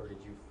area, or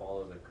did you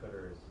follow the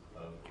cutters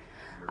of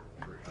your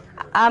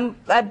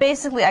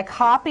I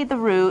copied the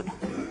root,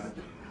 and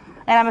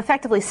I'm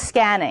effectively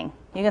scanning.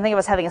 You can think of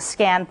us having a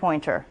scan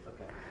pointer.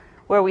 Okay.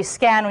 Where we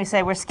scan, we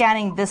say we're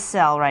scanning this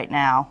cell right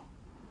now.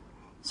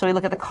 So we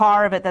look at the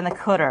car of it, then the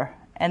cutter,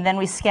 and then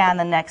we scan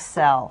the next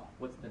cell.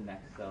 What's the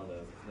next cell,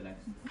 though? The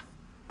next.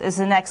 Is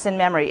the next in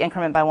memory,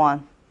 increment by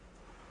 1.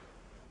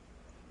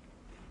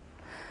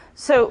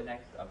 So The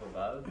next up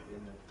above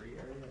in the free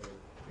area? Or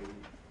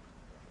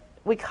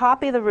we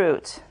copy the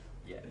root,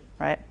 yeah.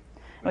 right?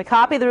 We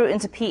copy the root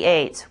into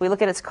P8. We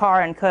look at its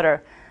car and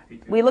cutter.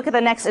 We look at the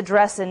next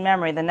address in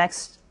memory. The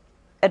next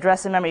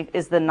address in memory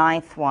is the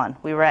 9th one.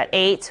 We were at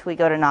 8, we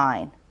go to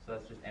 9. So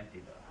that's just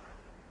empty,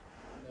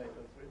 though.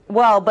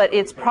 Well, but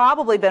it's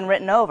probably been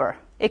written over.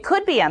 It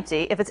could be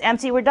empty. If it's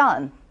empty, we're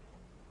done.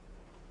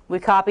 We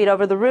copied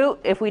over the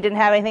root. If we didn't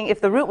have anything, if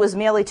the root was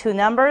merely 2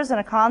 numbers in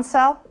a con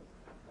cell,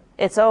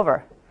 it's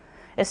over.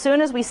 As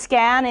soon as we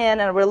scan in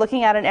and we're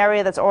looking at an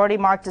area that's already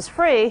marked as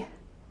free,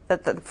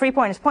 that the free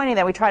pointer is pointing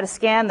there, we try to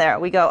scan there.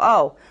 We go,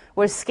 oh,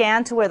 we're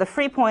scanned to where the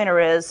free pointer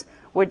is.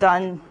 We're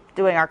done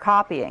doing our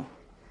copying.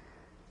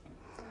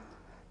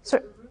 So,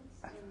 The root's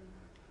in 8,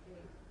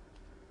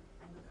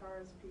 and the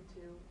car is P2,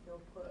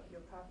 you'll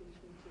copy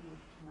P2 to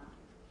 9.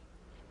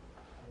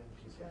 And then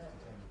P6 to 10. Is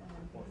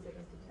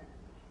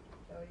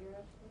that what you're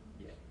asking?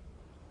 Yeah.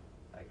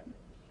 I got it.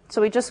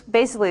 so we just,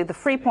 basically, the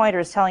free pointer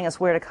is telling us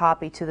where to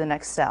copy to the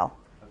next cell.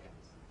 Okay.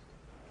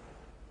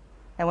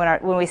 And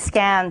when we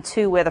scan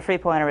to where the free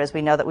pointer is,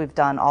 we know that we've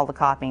done all the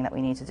copying that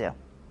we need to do.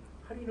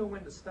 How do you know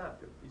when to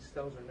stop if these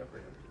cells are never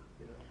empty?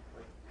 You know,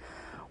 like,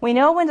 We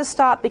know when to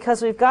stop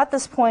because we've got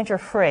this pointer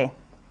free.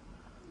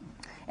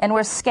 And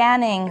we're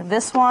scanning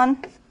this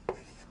one.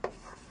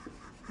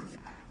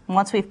 And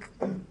once we've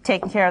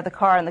taken care of the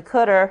car and the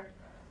cutter,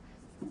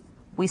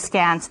 we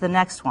scan to the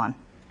next one.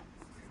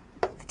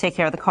 Take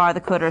care of the car,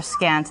 the cutter,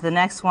 scan to the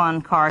next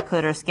one, car,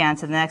 cutter, scan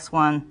to the next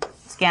one,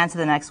 scan to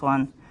the next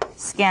one,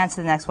 scan to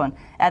the next one.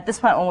 At this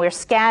point, when we're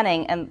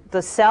scanning, and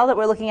the cell that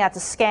we're looking at to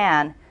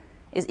scan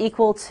is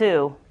equal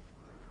to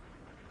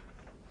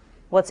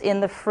what's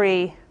in the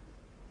free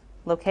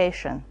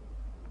location.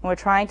 When we're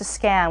trying to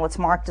scan what's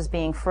marked as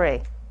being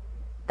free,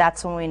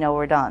 that's when we know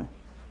we're done.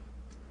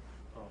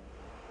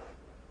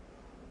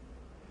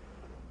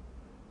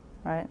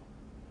 Right?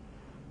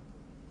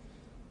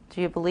 Do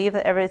you believe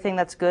that everything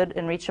that's good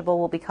and reachable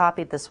will be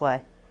copied this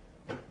way?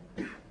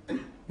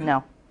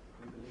 No.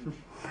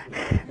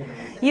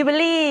 You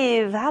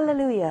believe.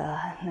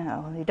 Hallelujah.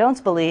 No, you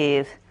don't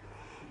believe.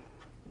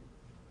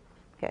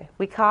 Okay,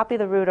 we copy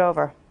the root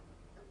over.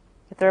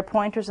 If there are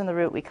pointers in the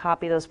root, we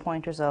copy those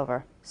pointers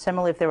over.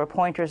 Similarly, if there were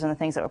pointers in the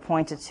things that were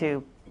pointed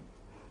to,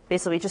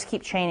 basically we just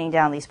keep chaining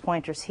down these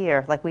pointers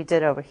here, like we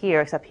did over here,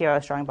 except here I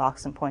was drawing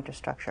box and pointer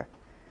structure.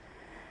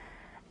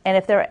 And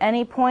if there are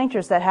any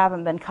pointers that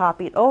haven't been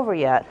copied over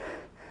yet,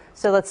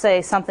 so let's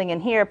say something in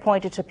here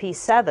pointed to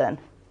P7,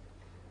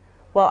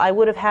 well, I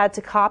would have had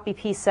to copy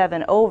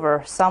P7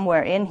 over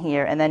somewhere in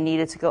here and then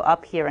needed to go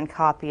up here and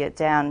copy it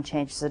down and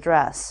change its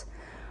address.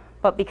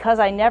 But because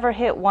I never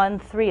hit 1,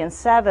 3, and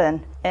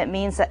 7, it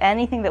means that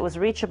anything that was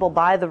reachable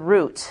by the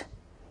root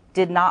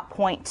did not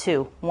point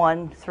to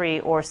 1, 3,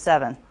 or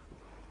 7.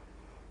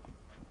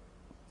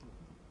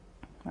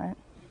 Right?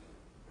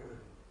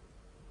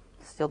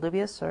 Still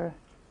dubious, or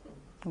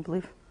you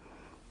believe?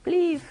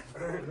 Believe.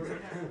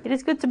 It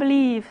is good to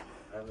believe.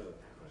 I have a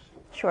question.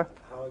 Sure.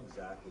 How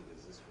exactly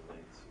does this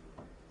relate to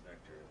the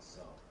vector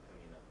itself?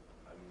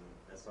 I mean,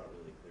 that's not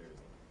really clear to me.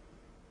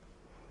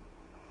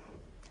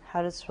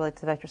 How does this relate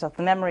to the vector itself?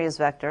 The memory is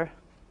vector.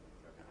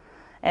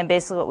 And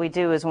basically what we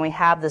do is when we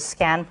have the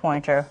scan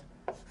pointer,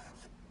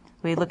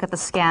 we look at the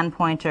scan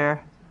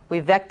pointer,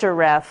 we vector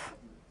ref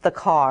the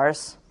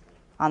cars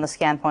on the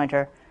scan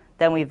pointer,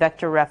 then we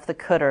vector ref the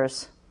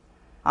cooters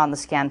on the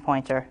scan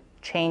pointer,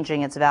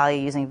 changing its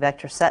value using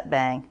vector set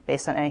bang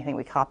based on anything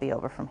we copy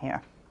over from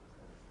here.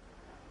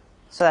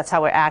 So that's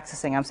how we're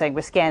accessing. I'm saying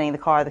we're scanning the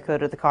car, the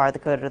cooter, the car, the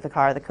cooter, the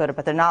car, the cooter,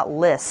 but they're not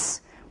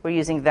lists. We're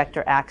using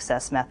vector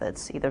access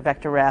methods, either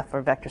vector ref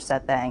or vector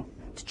set bang,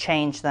 to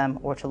change them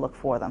or to look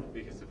for them.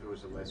 Because if it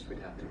was a list, we'd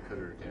have to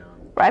cooter it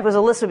down. Right, if it was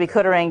a list, we'd be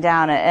cootering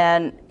down it,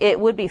 and it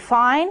would be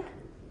fine.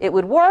 It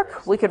would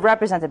work. We could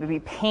represent it, but it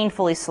would be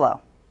painfully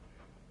slow.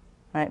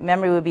 Right?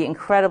 Memory would be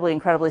incredibly,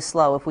 incredibly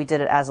slow if we did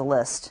it as a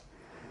list,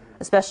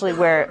 especially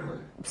where,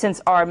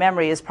 since our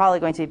memory is probably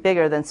going to be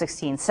bigger than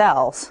 16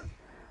 cells,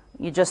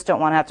 you just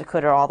don't want to have to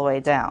cooter all the way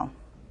down.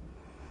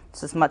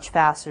 So it's much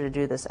faster to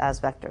do this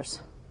as vectors.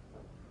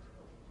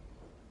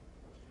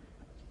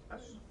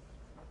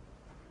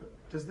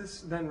 Does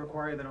this then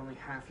require that only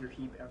half your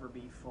heap ever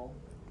be full?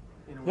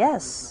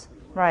 Yes,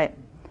 right.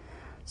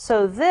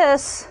 So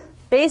this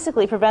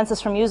basically prevents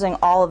us from using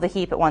all of the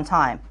heap at one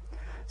time.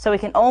 So we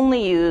can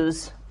only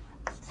use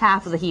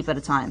half of the heap at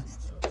a time.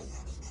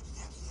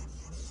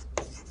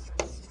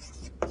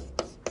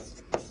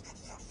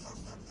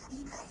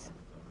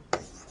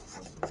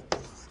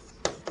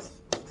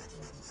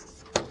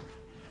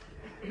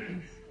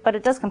 But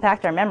it does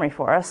compact our memory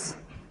for us.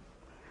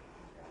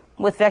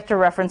 With vector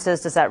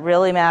references, does that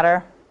really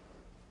matter?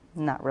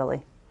 Not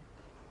really.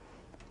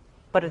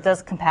 But it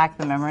does compact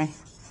the memory.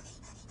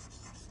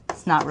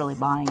 It's not really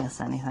buying us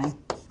anything.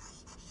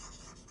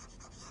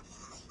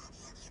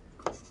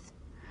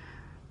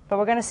 But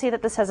we're going to see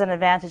that this has an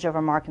advantage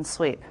over mark and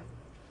sweep.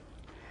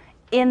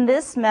 In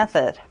this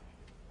method,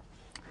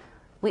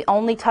 we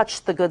only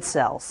touch the good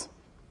cells.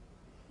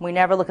 We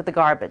never look at the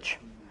garbage.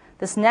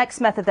 This next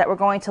method that we're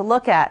going to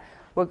look at,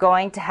 we're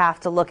going to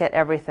have to look at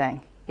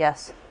everything.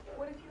 Yes?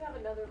 What if you have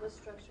another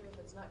list structure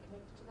that's not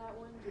connected to that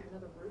one? Do you have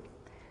another root?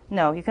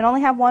 No, you can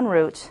only have one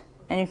root,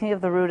 and you can think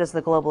of the root as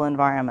the global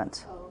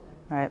environment. Oh, okay.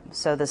 Right?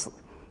 So this,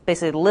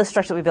 basically the list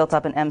structure that we built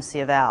up in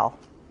MC eval,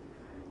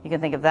 you can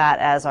think of that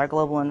as our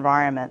global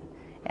environment,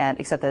 and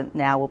except that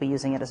now we'll be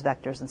using it as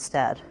vectors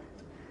instead.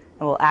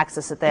 And we'll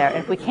access it there. And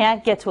if we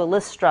can't get to a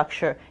list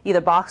structure,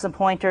 either box and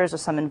pointers or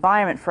some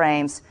environment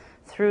frames,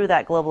 through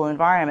that global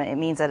environment, it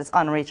means that it's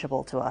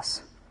unreachable to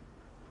us.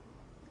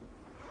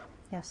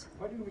 Yes?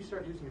 Why didn't we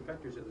start using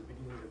vectors at the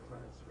beginning of the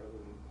class rather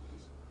than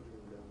just putting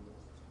them down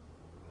lists?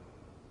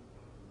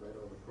 Write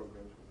all the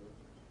programs with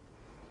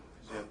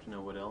vectors. Because you have to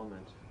know what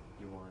element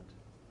you want.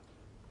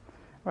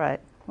 Right.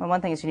 Well,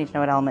 one thing is you need to know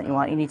what element you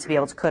want. You need to be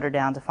able to cooter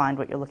down to find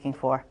what you're looking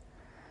for.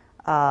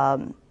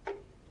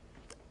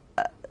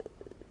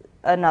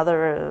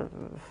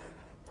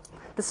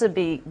 This would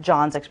be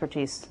John's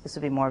expertise. This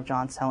would be more of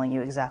John's telling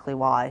you exactly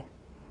why,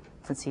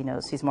 since he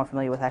knows, he's more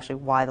familiar with actually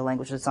why the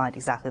language was designed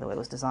exactly the way it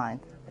was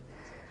designed.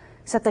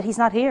 Except that he's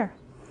not here.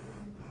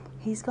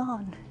 He's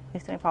gone.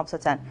 He's doing problem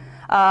set 10.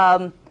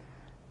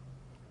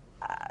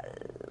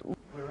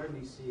 We're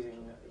only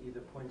seeing either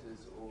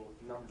pointers or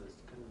numbers.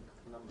 Can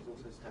numbers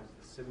also stand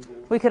for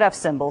symbols? We could have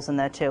symbols in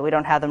there too. We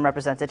don't have them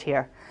represented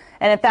here.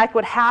 And in fact,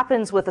 what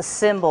happens with the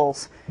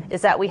symbols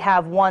is that we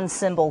have one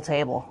symbol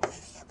table,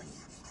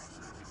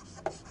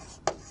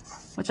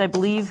 which I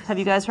believe, have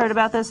you guys heard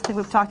about this? I think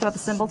we've talked about the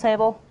symbol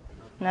table.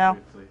 No?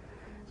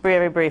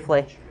 Very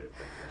briefly.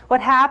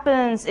 What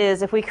happens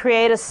is if we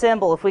create a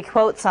symbol, if we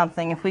quote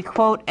something, if we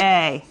quote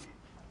A,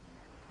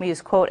 we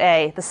use quote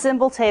A, the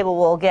symbol table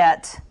will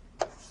get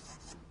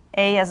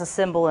A as a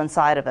symbol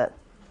inside of it.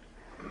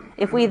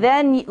 If we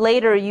then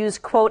later use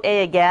quote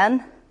A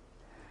again,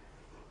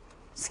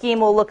 Scheme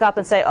will look up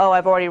and say, oh,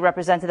 I've already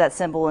represented that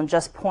symbol and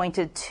just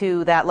pointed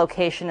to that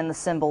location in the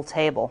symbol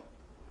table.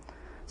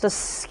 So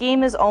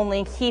Scheme is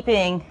only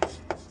keeping,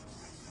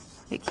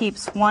 it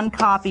keeps one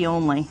copy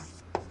only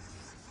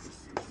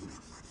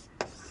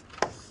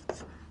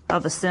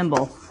of the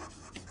symbol.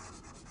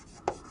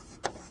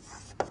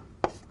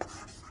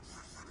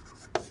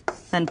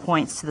 then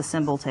points to the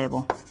symbol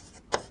table.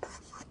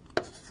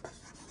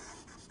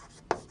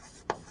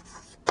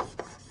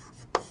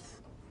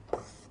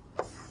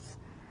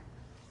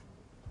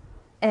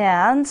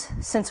 And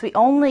since we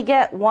only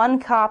get one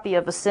copy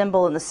of a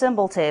symbol in the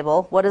symbol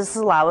table, what does this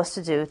allow us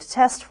to do to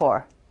test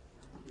for?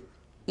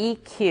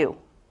 EQ.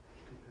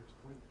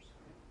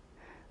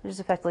 Which is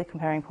effectively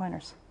comparing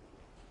pointers.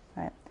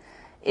 Right?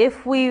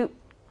 If we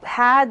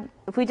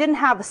didn't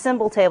have a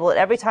symbol table,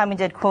 every time we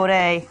did quote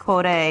A,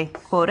 quote A,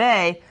 quote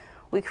A,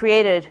 we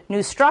created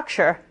new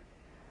structure,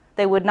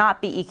 they would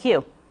not be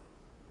EQ.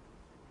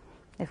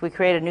 If we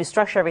create a new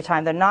structure every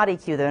time, they're not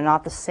EQ, they're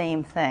not the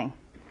same thing.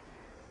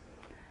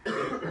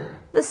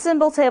 The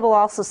symbol table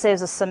also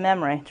saves us some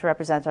memory to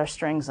represent our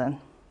strings in,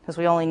 because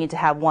we only need to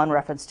have one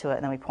reference to it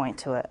and then we point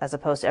to it, as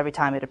opposed to every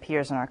time it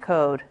appears in our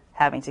code,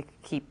 having to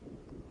keep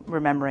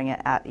remembering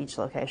it at each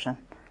location.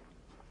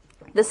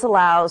 This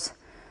allows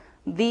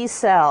these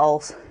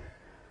cells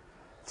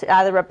to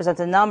either represent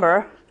a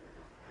number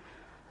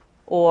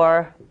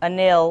or a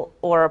nil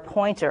or a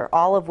pointer,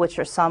 all of which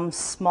are some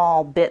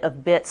small bit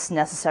of bits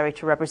necessary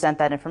to represent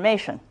that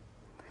information.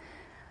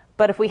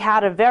 But if we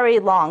had a very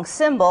long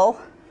symbol,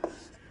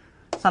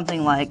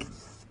 something like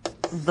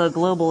the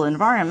global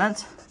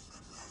environment,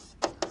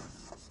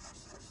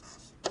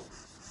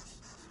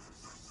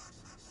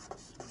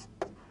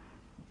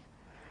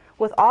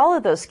 with all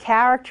of those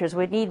characters,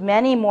 we'd need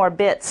many more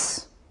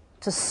bits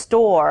to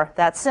store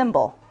that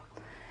symbol.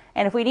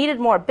 And if we needed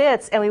more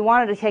bits and we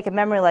wanted to take a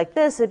memory like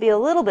this, it'd be a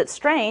little bit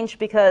strange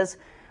because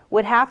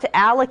we'd have to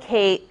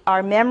allocate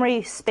our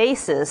memory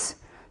spaces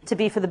to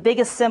be for the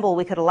biggest symbol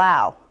we could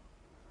allow.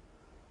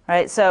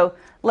 Right? So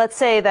let's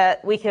say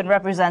that we can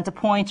represent a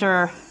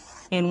pointer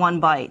in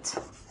 1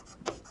 byte.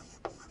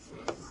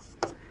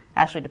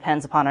 Actually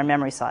depends upon our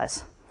memory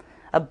size.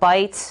 A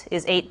byte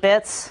is 8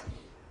 bits.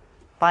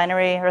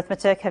 Binary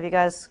arithmetic, have you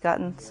guys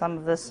gotten some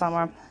of this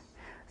somewhere?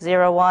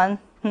 0, 1.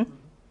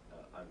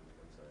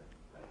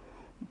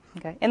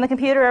 Okay. In the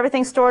computer,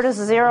 everything's stored as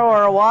a 0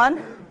 or a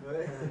 1.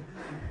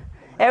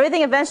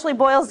 Everything eventually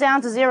boils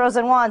down to zeros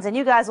and ones, and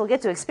you guys will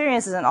get to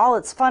experience it in all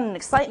its fun and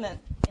excitement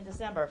in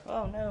December.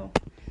 Oh, no.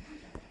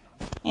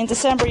 In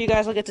December, you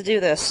guys will get to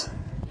do this.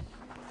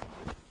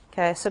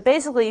 Okay, so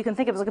basically, you can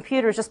think of a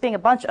computer as just being a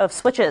bunch of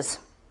switches.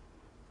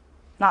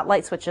 Not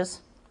light switches,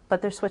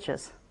 but they're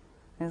switches.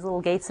 There's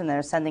little gates in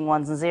there sending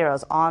ones and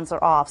zeros, ons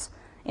or offs,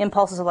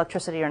 impulses of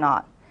electricity or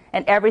not.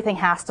 And everything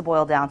has to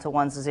boil down to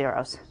ones and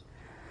zeros.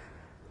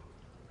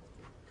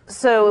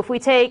 So if we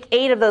take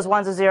 8 of those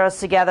ones and zeros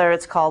together,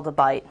 it's called a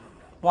byte.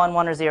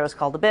 1 or 0 is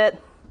called a bit.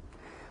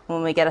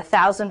 When we get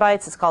 1,000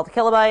 bytes, it's called a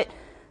kilobyte.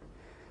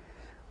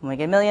 When we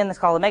get 1,000,000, it's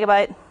called a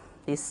megabyte.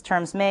 These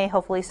terms may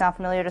hopefully sound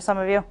familiar to some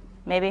of you.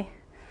 Maybe.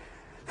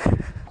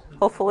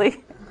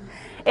 Hopefully.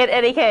 In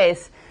any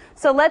case.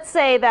 So let's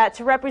say that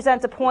to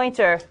represent a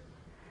pointer,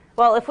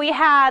 well, if we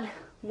had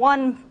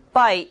 1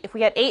 byte, if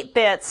we had 8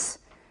 bits,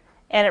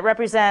 and it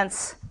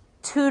represents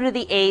 2 to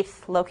the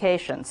 8th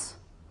locations,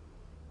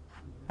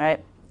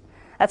 right?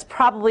 That's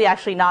probably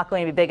actually not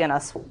going to be big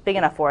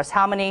enough for us.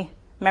 How many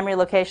memory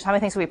locations, how many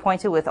things do we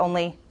point to with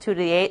only 2 to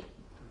the 8?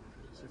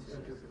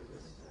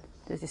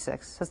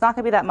 56. So it's not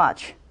going to be that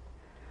much.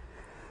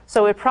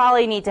 So we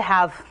probably need to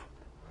have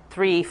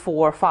 3,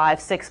 4,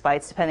 5, 6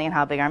 bytes, depending on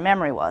how big our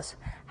memory was.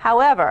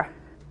 However,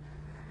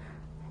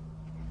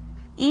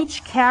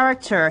 each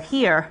character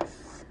here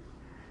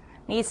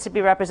needs to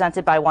be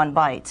represented by 1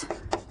 byte.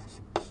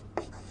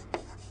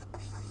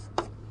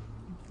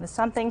 There's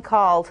something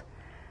called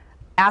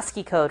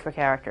ASCII code for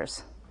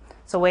characters.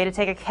 It's a way to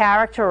take a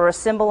character or a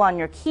symbol on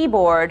your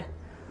keyboard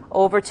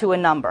over to a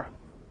number.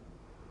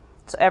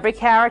 So every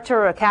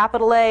character, a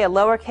capital A, a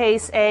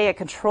lowercase a, a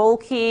control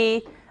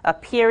key, a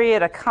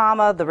period, a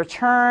comma, the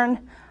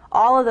return,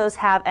 all of those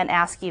have an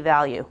ASCII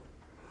value.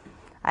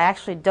 I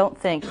actually don't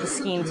think the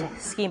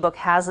scheme book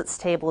has its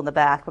table in the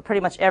back, but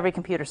pretty much every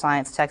computer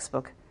science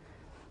textbook,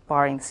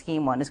 barring the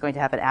scheme one, is going to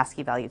have an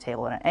ASCII value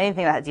table in it.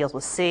 Anything that deals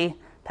with C,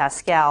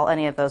 Pascal,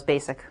 any of those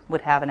basic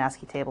would have an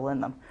ASCII table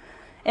in them.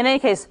 In any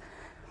case,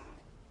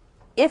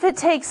 if it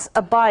takes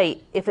a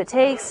byte, if it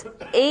takes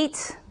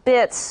 8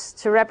 bits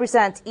to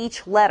represent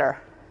each letter,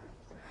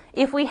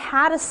 if we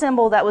had a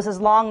symbol that was as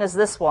long as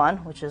this one,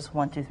 which is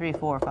 1, 2, 3,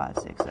 4, 5,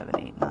 6, 7,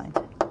 8, 9,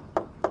 10,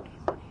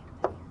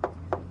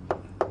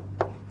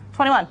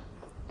 21,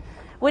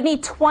 we'd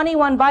need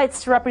 21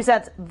 bytes to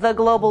represent the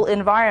global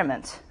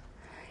environment.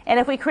 And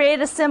if we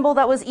created a symbol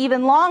that was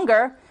even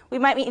longer, we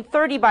might need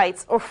 30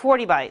 bytes or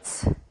 40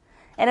 bytes.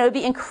 And it would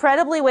be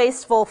incredibly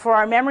wasteful for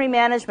our memory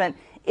management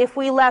if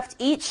we left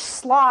each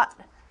slot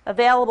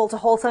available to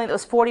hold something that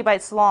was 40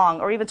 bytes long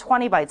or even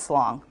 20 bytes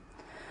long.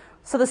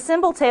 So the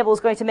symbol table is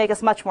going to make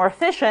us much more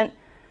efficient,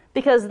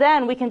 because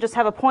then we can just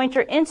have a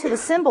pointer into the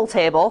symbol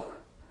table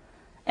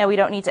and we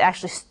don't need to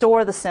actually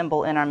store the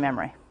symbol in our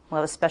memory.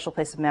 We'll have a special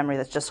place of memory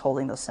that's just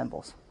holding those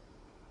symbols,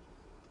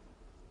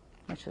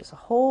 which is a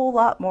whole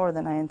lot more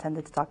than I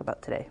intended to talk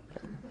about today.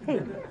 But,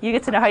 hey, you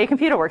get to know how your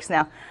computer works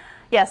now.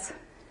 Yes?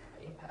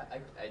 I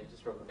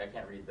just real quick, I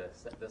can't read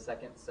this. The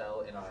second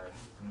cell in our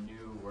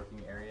new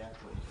working area,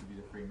 what used to be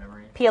the free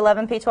memory.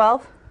 P11,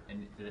 P12.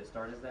 And did it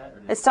start as that? Or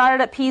did It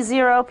started at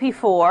P0,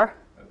 P4. Okay.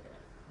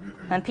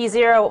 And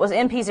P0, what was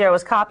in P0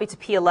 was copied to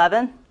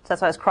P11. So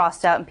that's why it was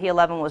crossed out and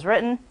P11 was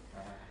written.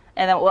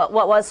 And then what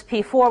was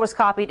P4 was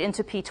copied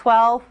into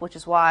P12, which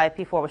is why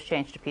P4 was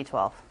changed to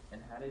P12.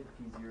 And how did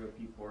P0,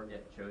 P4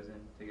 get chosen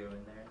to go in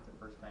there the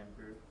first time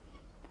through?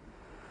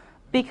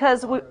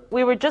 Because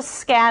we were just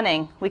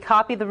scanning. We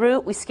copy the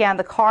root, we scan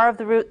the car of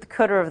the root, the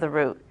cooter of the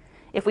root.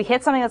 If we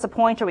hit something that's a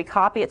pointer, we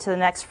copy it to the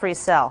next free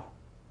cell.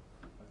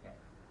 Okay.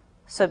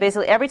 So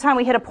basically, every time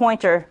we hit a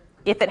pointer,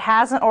 if it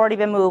hasn't already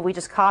been moved, we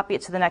just copy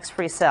it to the next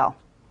free cell.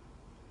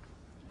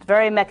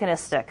 Very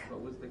mechanistic.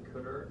 What was the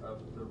cooter of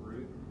the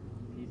root?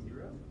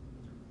 P0?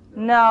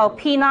 No,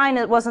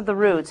 P9 it wasn't the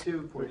root.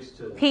 P2 points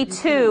to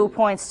P2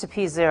 points to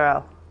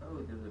P0. Oh,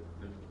 there's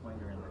a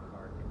pointer in the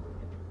car.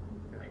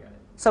 I got it.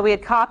 So we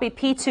had copied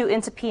P2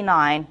 into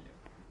P9.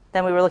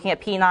 Then we were looking at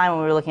P9 when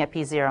we were looking at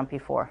P0 and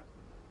P4.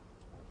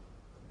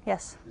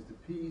 Yes? Is the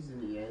P's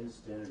and the N's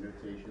standard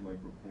notation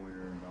like for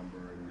pointer,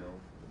 number, and nil?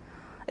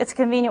 It's a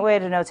convenient way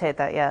to notate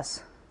that,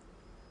 yes.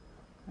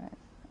 Right.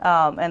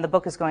 And the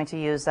book is going to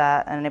use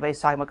that, and anybody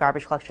who's talking about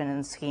garbage collection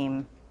and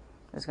scheme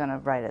is going to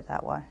write it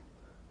that way.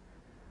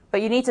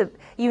 But you need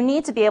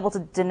to be able to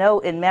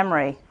denote in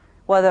memory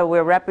whether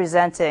we're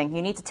representing.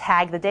 You need to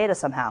tag the data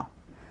somehow,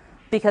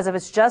 because if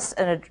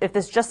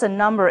there's just a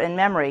number in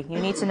memory, you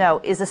need to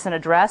know: is this an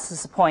address? Is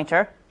this a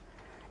pointer?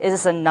 Is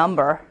this a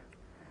number?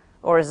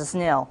 Or is this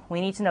nil? We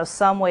need to know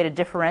some way to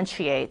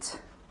differentiate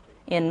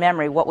in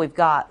memory what we've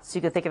got. So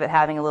you could think of it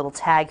having a little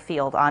tag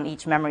field on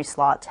each memory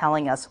slot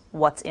telling us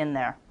what's in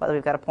there, whether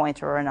we've got a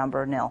pointer or a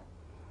number or nil.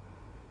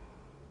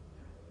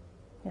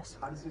 Yes?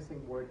 How does this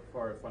thing work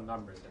for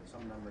numbers? And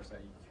some numbers are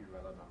EQ,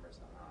 other numbers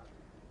are not.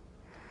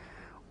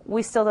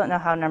 We still don't know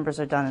how numbers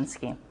are done in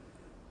Scheme.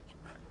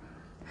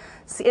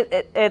 See,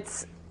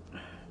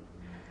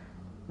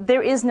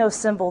 there is no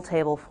symbol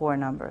table for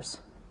numbers.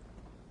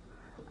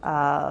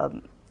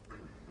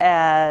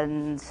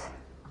 And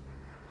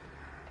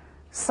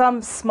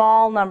some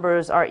small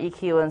numbers are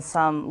EQ and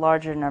some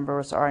larger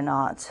numbers are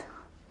not.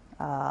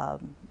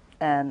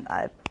 And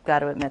I've got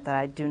to admit that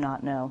I do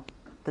not know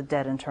the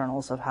dead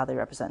internals of how they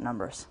represent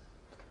numbers.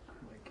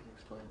 Mike can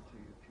explain it to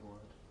you if you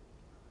want.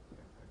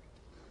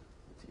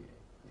 It's he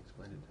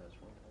explained it to us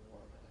one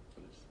time,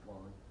 but it's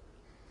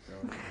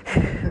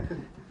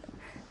long.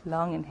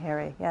 Long and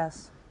hairy,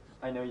 yes.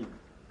 I know you've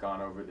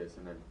gone over this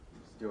and then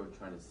still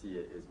trying to see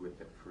it is with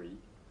the free.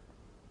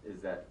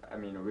 Is that, I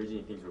mean,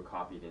 originally things were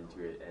copied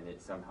into it and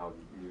it somehow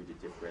knew to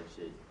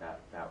differentiate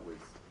that was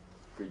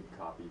good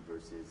copy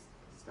versus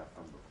stuff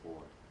from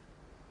before.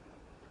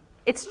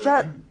 It's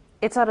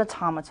an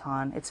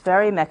automaton. It's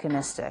very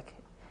mechanistic.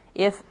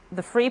 If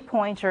the free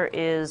pointer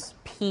is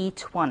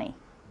P20,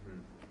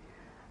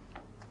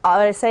 all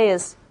I say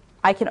is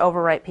I can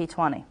overwrite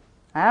P20.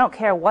 I don't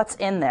care what's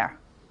in there.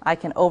 I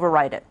can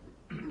overwrite it.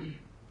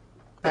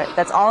 Right?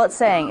 That's all it's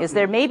saying, is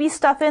there may be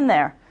stuff in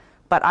there,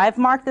 but I've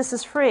marked this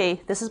as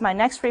free. This is my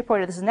next free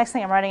pointer. This is the next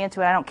thing I'm writing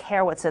into, and I don't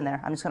care what's in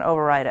there. I'm just going to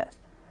overwrite it.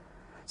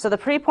 So the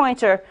free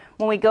pointer,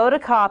 when we go to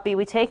copy,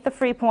 we take the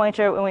free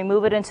pointer and we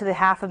move it into the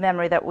half of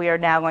memory that we are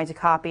now going to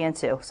copy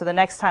into. So the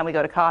next time we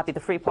go to copy, the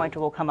free pointer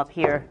will come up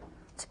here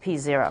to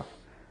P0.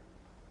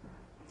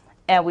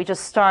 And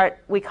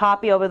we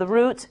copy over the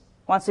root.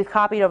 Once we've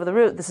copied over the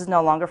root, this is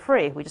no longer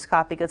free. We just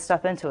copy good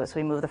stuff into it, so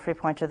we move the free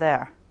pointer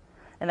there.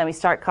 And then we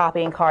start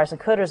copying cars and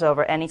cooters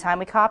over. Anytime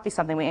we copy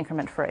something, we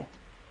increment free.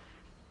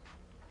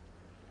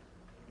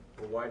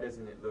 But why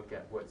doesn't it look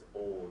at what's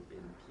old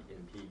in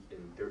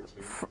 13?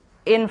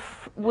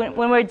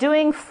 When we're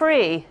doing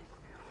free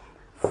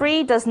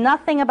does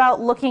nothing about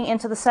looking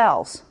into the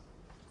cells.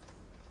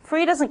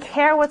 Free doesn't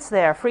care what's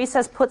there. Free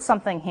says put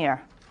something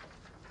here.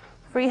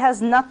 Free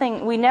has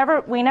nothing. We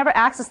never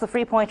access the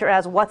free pointer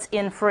as what's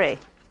in free.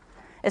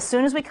 As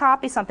soon as we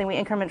copy something, we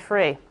increment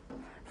free.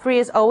 Free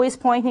is always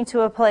pointing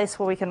to a place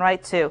where we can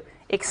write to,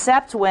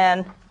 except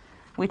when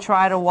we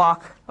try to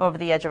walk over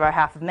the edge of our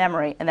half of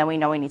memory, and then we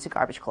know we need to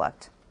garbage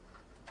collect.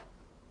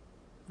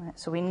 Right,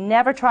 so we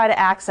never try to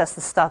access the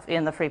stuff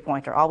in the free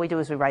pointer. All we do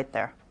is we write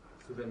there.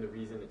 So then the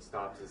reason it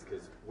stops is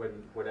because when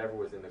whatever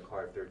was in the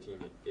car of 13,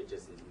 it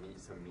just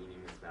needs some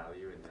meaningless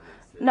value, and then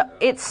it's No,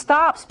 it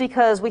stops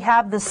because we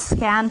have this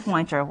scan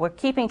pointer. We're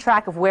keeping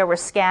track of where we're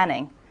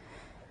scanning.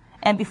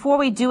 And before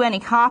we do any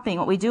copying,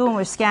 what we do when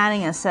we're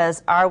scanning is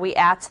says, are we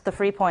at the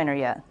free pointer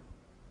yet?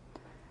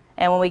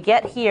 And when we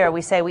get here,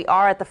 we say we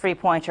are at the free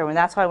pointer, and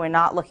that's why we're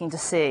not looking to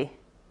see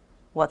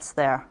what's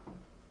there.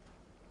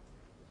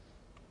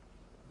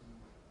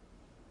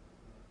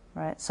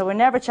 Right? So we're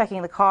never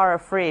checking the car or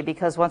free,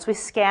 because once we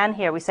scan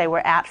here, we say we're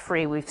at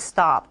free, we've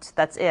stopped.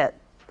 That's it.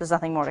 There's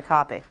nothing more to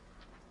copy.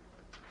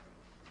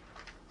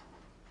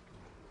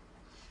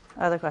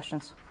 Other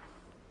questions?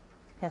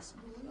 Yes? Do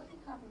we only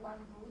have one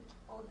root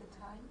all the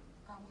time?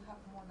 Can we have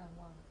more than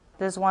one?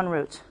 There's one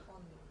root.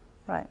 Only.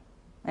 Right.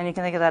 And you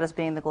can think of that as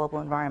being the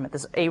global environment.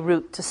 There's a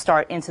route to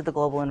start into the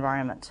global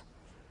environment.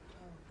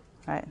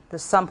 Right?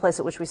 There's some place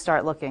at which we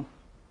start looking.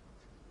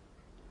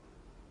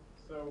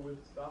 So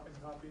with stop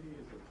and copy,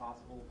 is it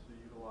possible to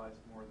utilize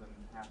more than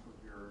half of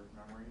your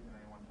memory at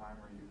any one time,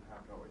 or you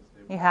have to always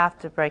stay? You have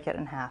to break it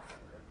in half.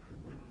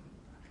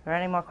 Are there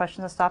any more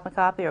questions on stop and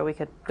copy, or we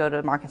could go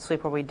to mark and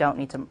sweep where we don't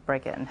need to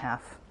break it in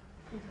half?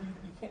 You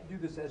can't do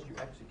this as you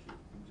execute.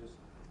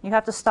 You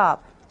have to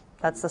stop.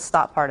 That's the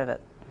stop part of it.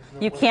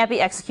 You can't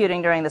be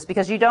executing during this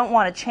because you don't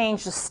want to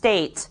change the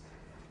state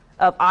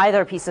of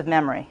either piece of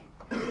memory.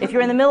 If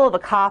you're in the middle of a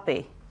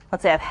copy,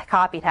 let's say I've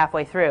copied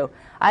halfway through,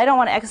 I don't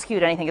want to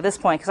execute anything at this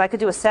point because I could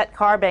do a set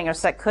car bang or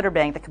set cooter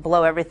bang that could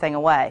blow everything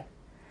away.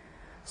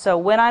 So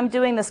when I'm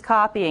doing this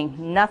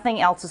copying, nothing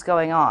else is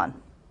going on.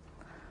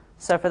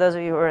 So for those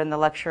of you who were in the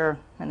lecture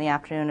in the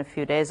afternoon a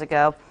few days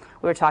ago,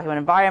 we were talking about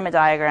environment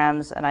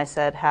diagrams, and I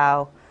said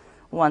how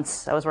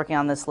once I was working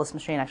on this Lisp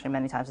machine, actually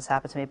many times this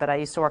happened to me, but I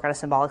used to work on a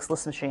symbolics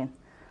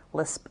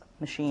Lisp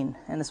machine,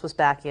 and this was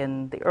back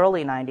in the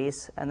early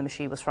 90s, and the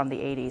machine was from the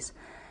 80s.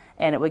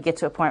 And it would get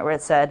to a point where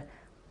it said,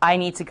 I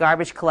need to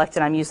garbage collect,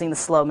 and I'm using the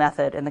slow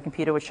method, and the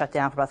computer would shut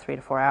down for about 3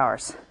 to 4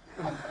 hours.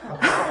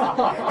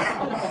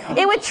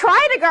 It would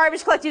try to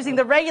garbage collect using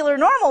the regular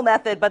normal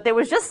method, but there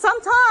was just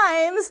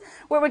sometimes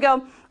where we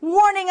go,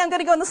 warning, I'm going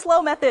to go in the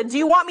slow method. Do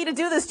you want me to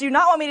do this? Do you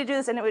not want me to do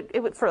this? And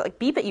it would like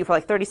beep at you for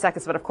like 30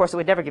 seconds, but of course it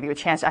would never give you a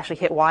chance to actually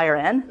hit Y or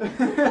N.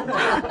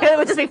 It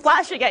would just be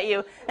flashing at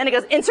you, and it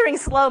goes entering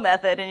slow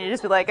method, and you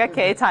just be like,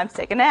 okay, time to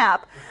take a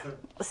nap.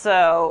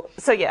 So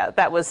yeah,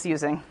 that was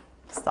using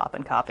stop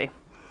and copy.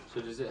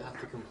 So does it have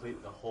to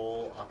complete the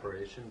whole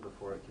operation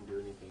before it can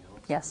do anything else?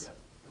 Yes. Yeah.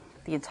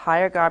 The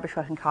entire garbage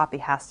collection copy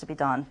has to be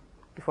done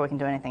before we can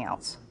do anything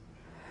else.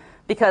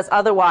 Because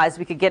otherwise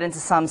we could get into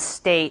some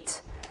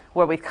state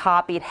where we've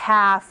copied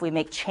half, we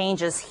make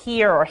changes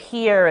here or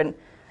here, and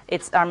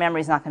our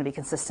memory's not going to be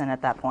consistent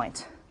at that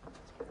point.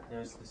 Now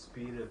is the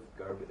speed of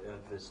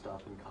the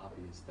stop and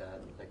copy, is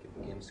that like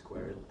an n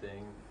squared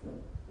thing?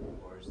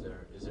 Or is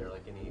there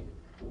like any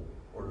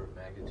order of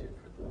magnitude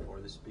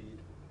for the speed?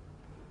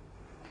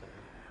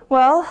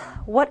 Well,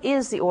 what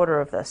is the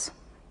order of this?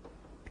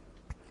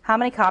 How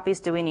many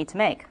copies do we need to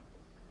make?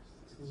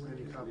 As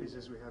many copies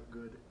as we have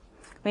good.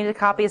 We need to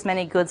copy as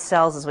many good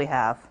cells as we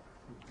have.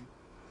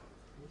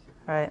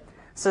 Right?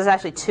 So there's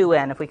actually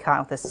 2n if we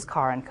count this as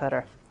car and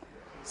cooter.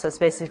 So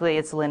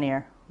it's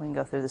linear. We can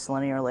go through this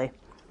linearly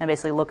and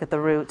basically look at the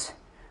root,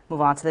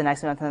 move on to the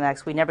next, move on to the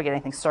next. We never get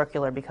anything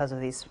circular because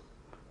of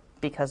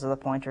the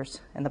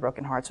pointers and the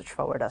broken hearts which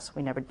forward us.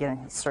 We never get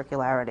any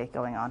circularity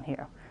going on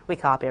here. We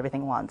copy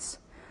everything once.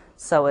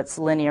 So it's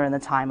linear in the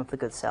time of the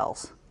good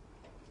cells.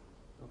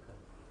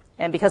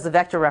 And because the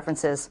vector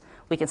references,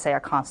 we can say our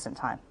constant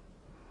time.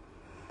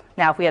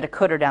 Now, if we had a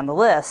cooter down the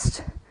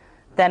list,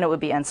 then it would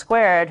be n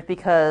squared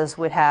because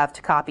we'd have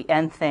to copy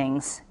n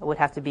things. It would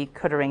have to be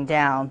cootering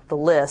down the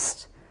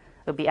list.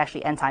 It would be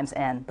actually n times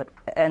n, but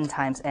n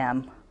times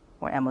m,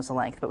 where m was the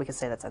length. But we could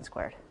say that's n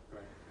squared.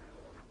 Right.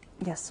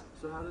 Yes?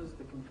 So how does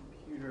the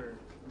computer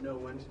know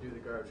when to do the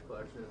garbage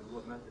collection and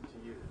what method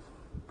to use?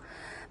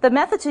 The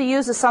method to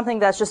use is something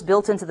that's just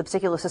built into the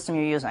particular system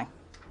you're using.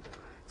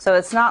 So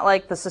it's not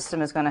like the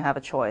system is going to have a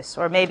choice.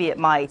 Or maybe it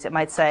might. It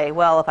might say,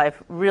 well, if I've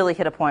really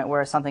hit a point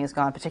where something has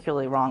gone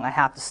particularly wrong, I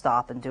have to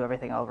stop and do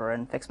everything over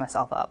and fix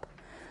myself up.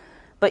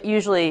 But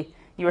usually,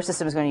 your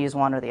system is going to use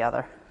one or the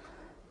other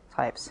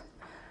types.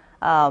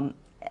 And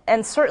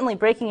certainly,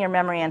 breaking your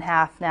memory in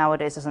half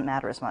nowadays doesn't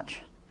matter as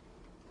much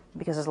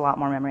because there's a lot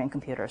more memory in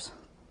computers.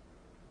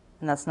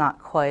 And that's not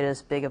quite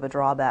as big of a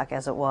drawback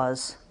as it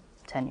was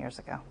 10 years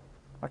ago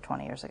or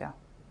 20 years ago.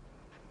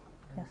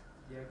 Yes?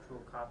 The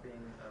actual copying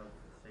of,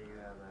 say you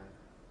have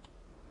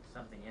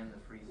something in the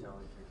free cell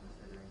that you're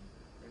considering,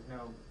 there's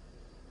no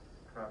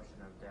corruption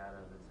of data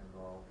that's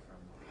involved from...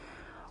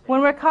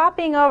 When we're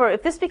copying over,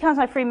 if this becomes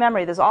my free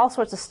memory, there's all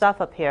sorts of stuff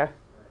up here,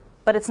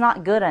 but it's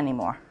not good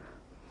anymore.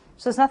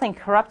 So there's nothing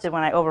corrupted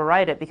when I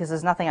overwrite it because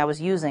there's nothing I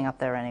was using up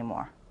there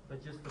anymore.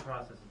 But just the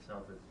process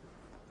itself is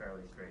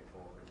fairly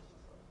straightforward. It's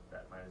just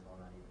like, that might as well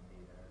not even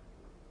be there.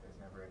 There's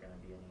never going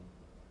to be any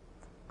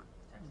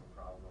potential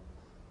problems.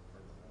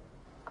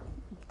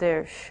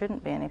 There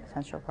shouldn't be any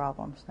potential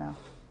problems now.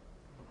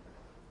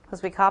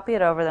 Because we copy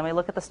it over, then we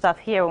look at the stuff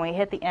here. When we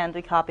hit the end,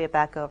 we copy it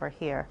back over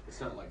here. It's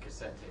not like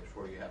cassette tapes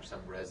where you have some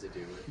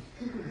residue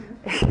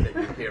that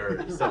you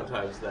hear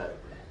sometimes that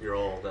your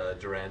old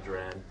Duran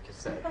Duran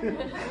cassette.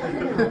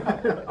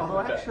 Although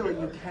actually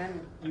you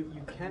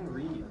can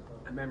read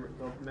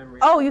memory.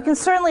 Oh, you can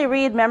certainly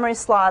read memory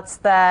slots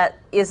that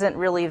isn't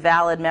really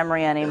valid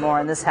memory anymore,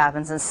 and this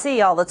happens in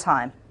C all the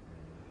time.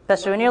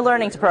 Especially when you're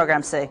learning to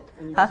program C.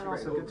 Huh?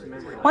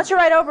 Once you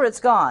write over, it's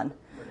gone.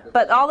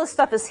 But all this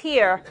stuff is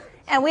here,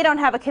 and we don't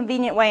have a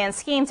convenient way in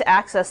Scheme to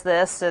access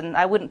this, and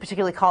I wouldn't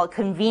particularly call it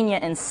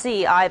convenient in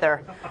C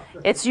either.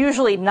 It's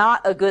usually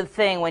not a good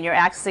thing when you're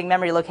accessing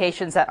memory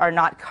locations that are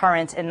not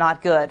current and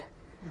not good.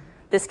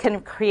 This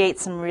can create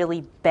some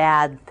really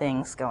bad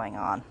things going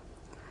on.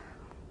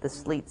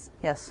 This leads,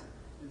 yes?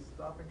 Is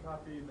stop and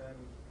copy then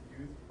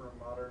used for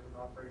modern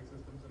operating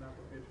systems and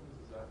applications?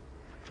 Is that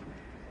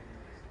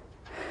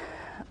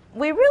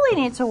we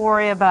really need to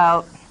worry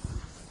about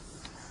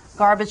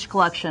garbage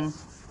collection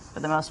for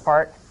the most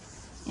part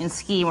in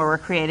Scheme, where we're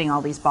creating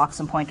all these box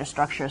and pointer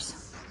structures.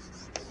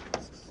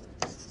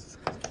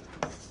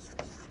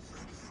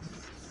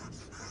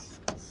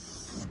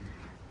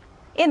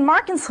 In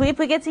Mark and Sweep,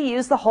 we get to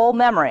use the whole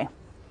memory.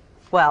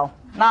 Well,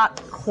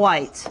 not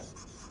quite.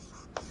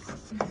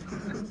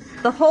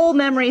 The whole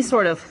memory,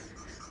 sort of.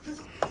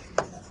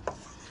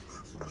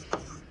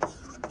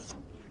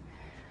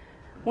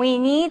 We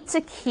need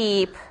to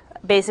keep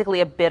basically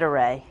a bit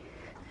array.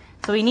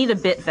 So we need a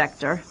bit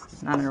vector,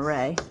 not an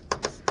array,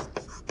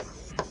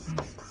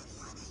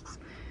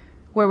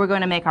 where we're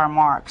going to make our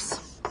marks.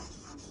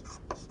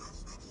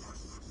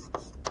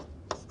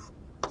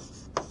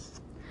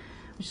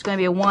 Which is going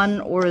to be a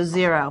 1 or a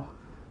 0.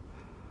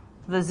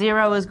 The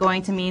 0 is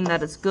going to mean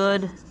that it's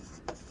good,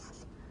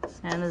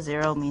 and the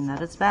 0 mean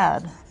that it's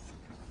bad.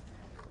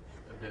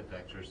 A bit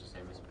vector is the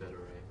same as a bit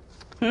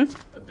array.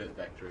 A bit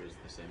vector is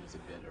the same as a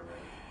bit array.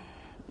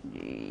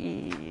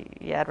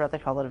 Yeah, I'd rather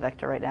call it a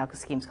vector right now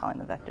because Scheme's calling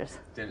them vectors.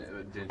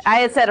 Didn't I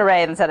had said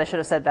array and said I should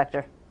have said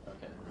vector.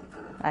 Okay.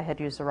 I had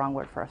used the wrong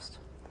word first.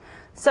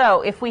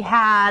 So if we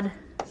had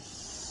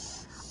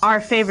our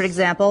favorite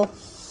example,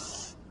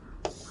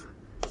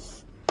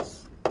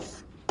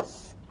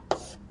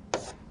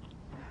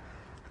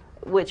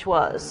 which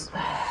was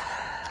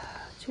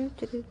 2,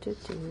 2, 2,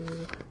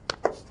 2,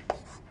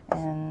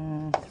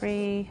 and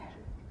 3,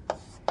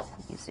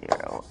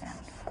 P0, and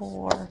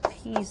 4,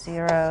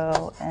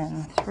 P0,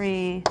 and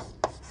 3,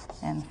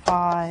 and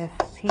 5,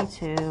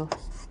 P2.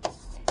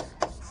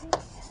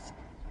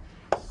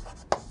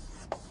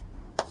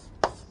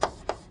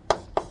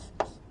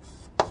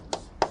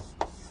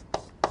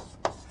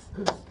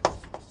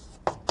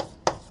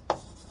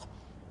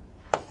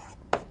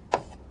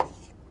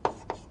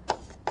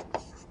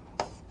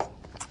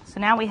 So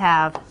now we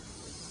have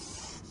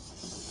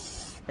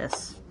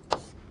this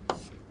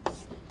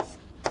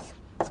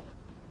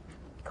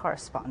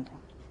corresponding.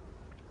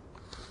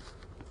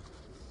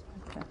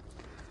 Okay.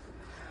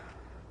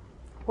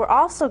 We're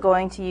also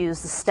going to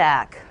use the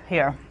stack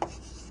here.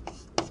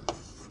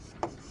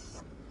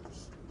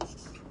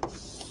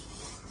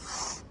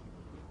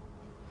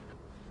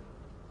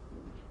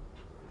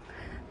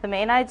 The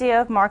main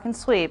idea of Mark and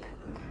Sweep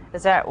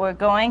is that we're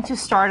going to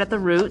start at the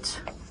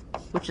root,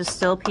 which is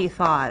still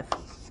P5.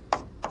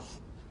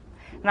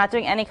 We're not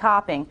doing any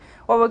copying.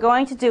 What we're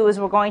going to do is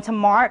we're going to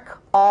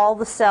mark all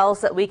the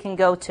cells that we can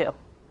go to.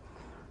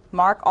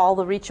 Mark all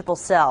the reachable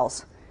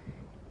cells.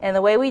 And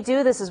the way we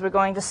do this is we're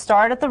going to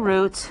start at the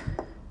root,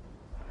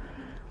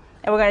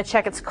 and we're going to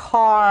check its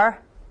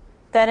car,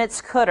 then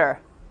its cooter.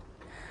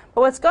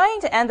 But what's going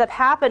to end up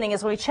happening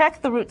is when we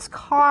check the root's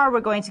car,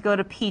 we're going to go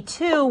to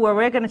P2, where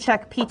we're going to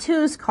check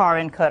P2's car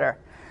and cooter.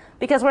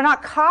 Because we're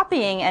not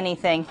copying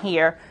anything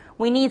here,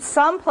 we need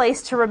some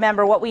place to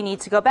remember what we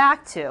need to go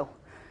back to.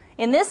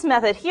 In this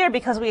method here,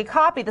 because we had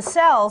copied the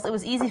cells, it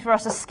was easy for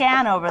us to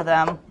scan over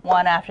them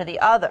one after the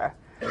other.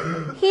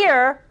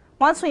 Here,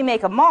 once we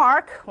make a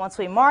mark, once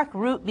we mark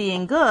root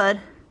being good,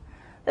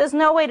 there's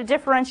no way to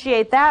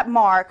differentiate that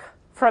mark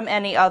from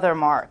any other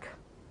mark.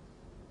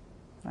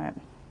 All right.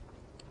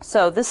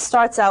 So this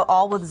starts out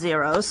all with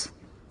zeros.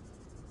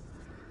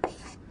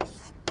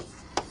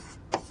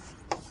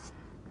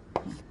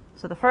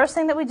 So the first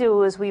thing that we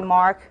do is we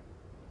mark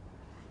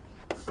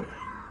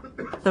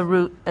the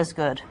root as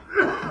good.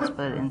 Let's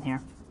put it in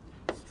here.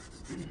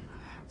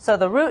 So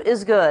the root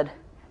is good.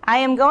 I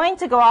am going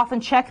to go off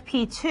and check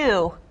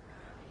P2,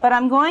 but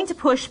I'm going to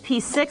push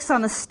P6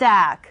 on the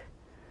stack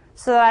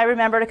so that I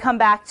remember to come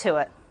back to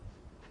it.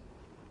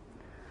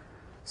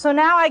 So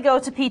now I go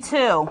to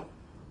P2.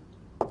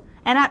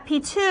 And at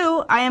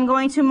P2, I am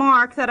going to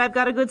mark that I've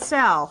got a good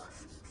cell.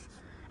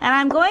 And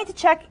I'm going to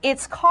check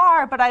its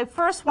car, but I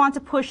first want to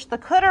push the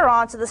cooter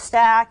onto the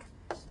stack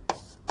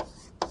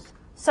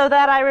so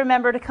that I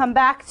remember to come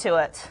back to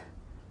it.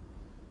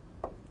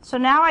 So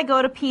now I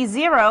go to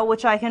P0,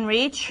 which I can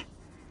reach,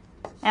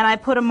 and I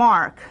put a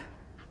mark.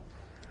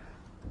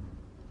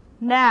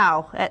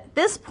 Now, at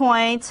this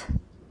point,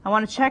 I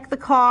want to check the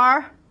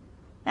car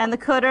and the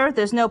cooter.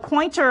 There's no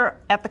pointer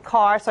at the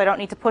car, so I don't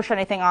need to push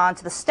anything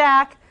onto the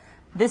stack.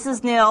 This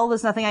is nil.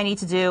 There's nothing I need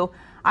to do.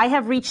 I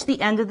have reached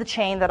the end of the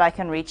chain that I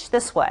can reach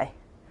this way.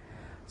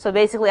 So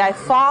basically, I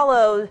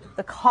followed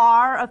the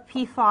car of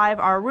P5,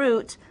 our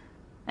root,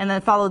 and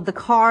then followed the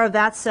car of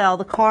that cell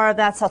to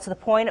the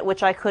point at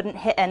which I couldn't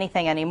hit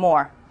anything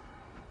anymore.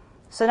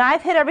 So now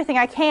I've hit everything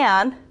I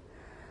can.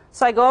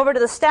 So I go over to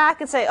the stack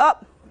and say, oh,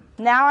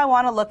 now I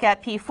want to look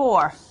at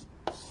P4,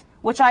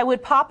 which I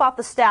would pop off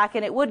the stack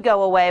and it would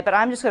go away, but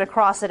I'm just going to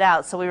cross it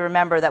out so we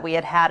remember that we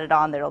had it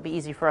on there. It'll be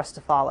easy for us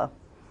to follow.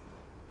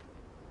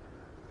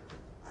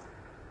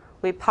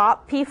 We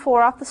pop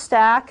P4 off the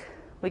stack.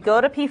 We go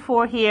to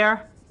P4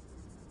 here,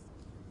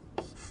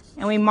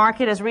 and we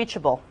mark it as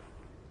reachable.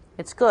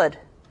 It's good.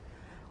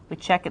 We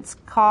check its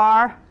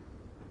car.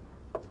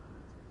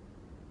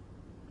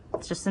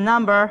 It's just a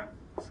number.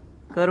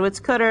 Go to its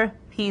cooter,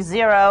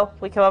 P0.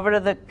 We come over to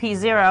the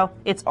P0.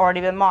 It's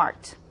already been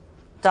marked.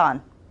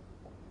 Done.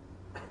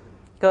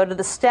 Go to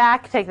the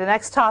stack, take the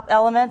next top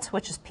element,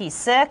 which is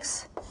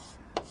P6,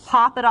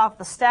 pop it off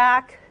the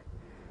stack,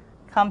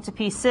 come to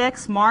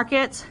P6, mark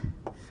it.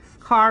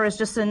 Car is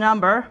just a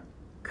number.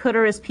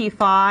 Cooter is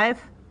P5.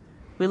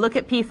 We look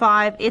at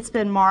P5, it's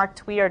been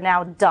marked. We are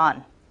now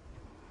done.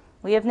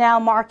 We have now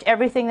marked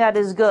everything that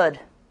is good.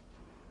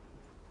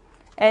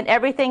 And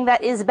everything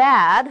that is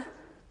bad,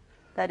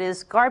 that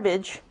is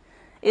garbage,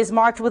 is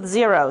marked with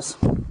zeros.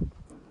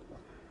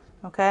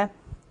 Okay?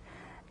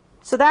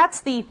 So that's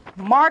the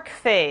mark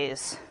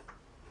phase.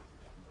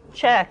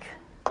 Check.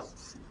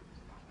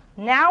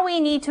 Now we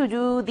need to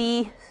do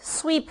the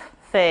sweep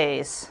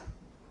phase.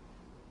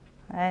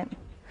 Right?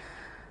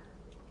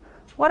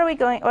 What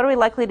are we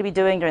likely to be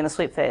doing during the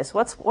sweep phase?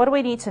 What do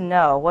we need to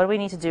know? What do we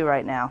need to do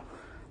right now?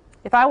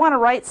 If I want to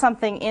write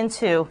something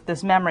into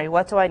this memory,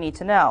 what do I need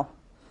to know?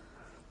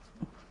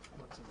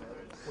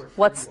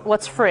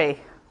 What's free?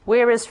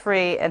 Where is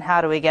free and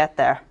how do we get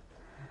there?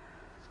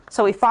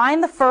 So we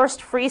find the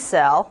first free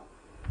cell.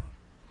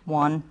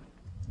 1.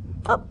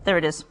 Oh, there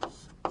it is.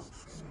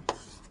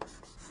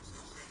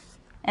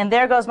 And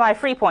there goes my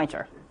free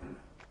pointer.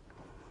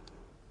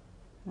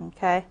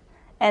 Okay.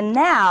 And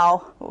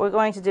now what we're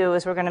going to do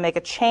is we're going to make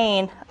a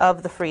chain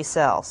of the free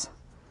cells.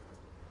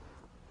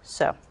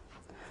 So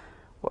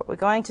what we're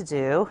going to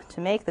do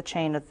to make the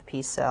chain of the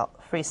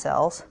free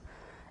cells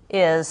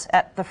is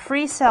at the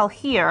free cell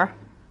here,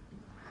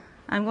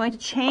 I'm going to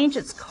change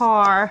its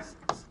car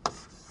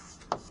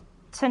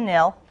to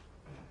nil,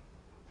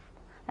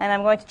 and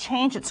I'm going to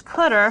change its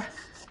cooter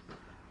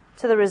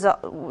to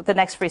the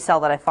next free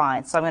cell that I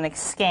find. So I'm going to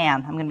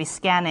scan. I'm going to be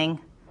scanning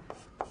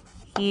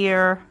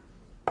here,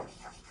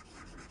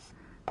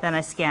 then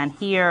I scan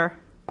here,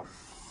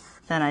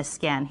 then I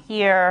scan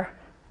here,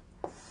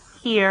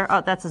 here.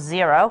 Oh, that's a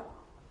 0.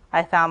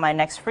 I found my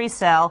next free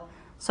cell,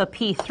 so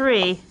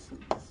P3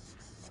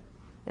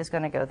 is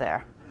going to go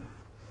there.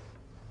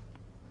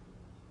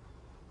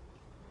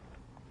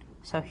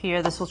 So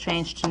here this will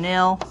change to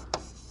nil.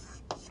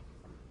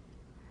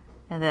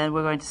 And then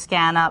we're going to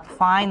scan up,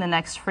 find the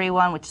next free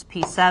one, which is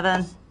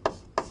P7.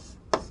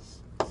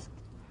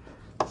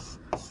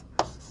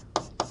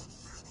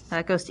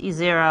 That goes to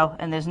E0,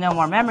 and there's no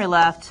more memory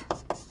left.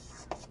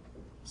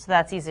 So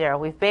that's E0.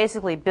 We've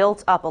basically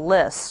built up a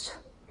list.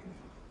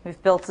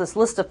 We've built this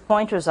list of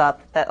pointers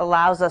up that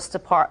allows us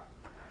to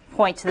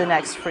point to the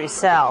next free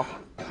cell.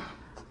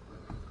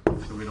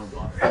 So we don't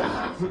bother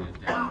collapsing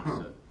it down,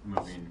 so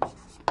moving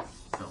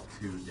cell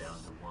 2 down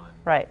to 1.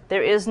 Right.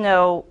 There is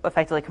no,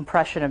 effectively,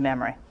 compression of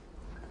memory.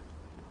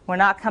 We're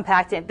not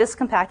compacting. This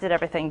compacted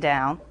everything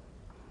down.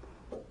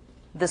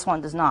 This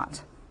one does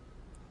not.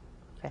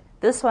 Okay.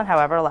 This one,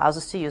 however, allows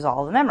us to use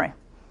all of the memory.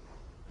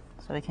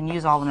 So we can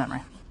use all the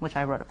memory, which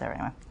I wrote up there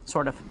anyway,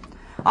 sort of.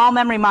 All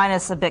memory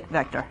minus a bit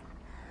vector.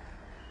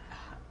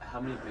 How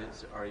many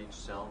bits are each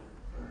cell?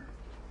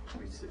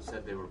 We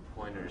said they were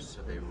pointers,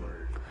 so they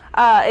were...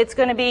 It's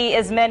going to be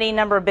as many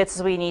number of bits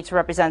as we need to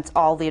represent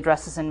all the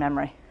addresses in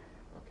memory.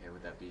 Okay,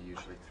 would that be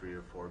usually 3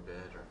 or 4 bit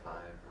or 5?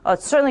 Oh,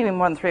 it's certainly be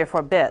more than 3 or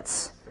 4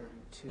 bits.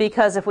 32.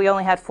 Because if we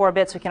only had 4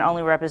 bits, we can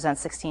only represent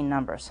 16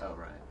 numbers. Oh,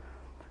 right.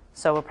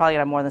 So we're probably going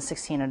to have more than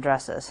 16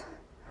 addresses.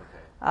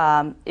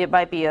 Okay. It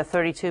might be a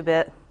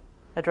 32-bit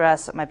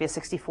address. It might be a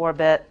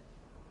 64-bit.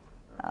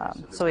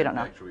 So we don't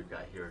know. We've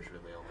got here is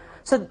really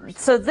only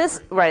So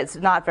this, right, it's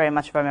not very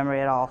much of our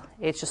memory at all.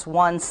 It's just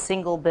one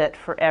single bit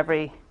for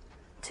every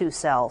 2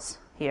 cells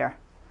here.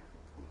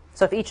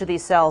 So if each of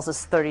these cells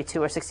is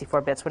 32 or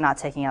 64 bits, we're not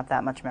taking up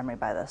that much memory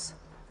by this.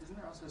 Isn't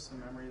there also some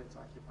memory that's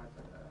occupied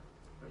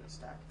by the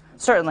stack?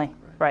 Certainly,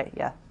 right,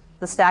 yeah.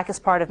 The stack is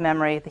part of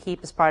memory. The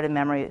heap is part of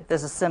memory.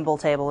 There's a symbol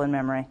table in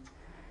memory.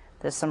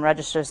 There's some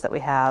registers that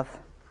we have.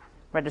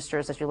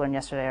 Registers, as you learned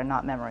yesterday, are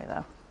not memory,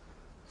 though.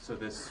 So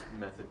this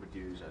method would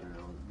use, I don't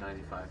know,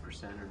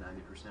 95% or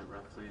 90%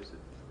 roughly? Is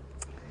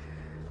it?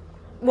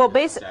 Well, the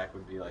basically, stack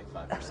would be like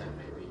 5%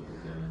 maybe.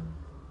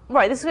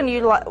 Right. This is going to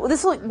utilize.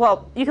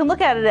 Well, you can look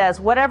at it as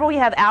whatever we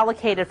have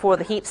allocated for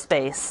the heap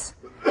space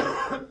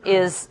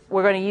is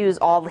we're going to use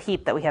all the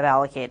heap that we have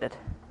allocated.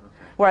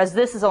 Whereas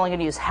this is only going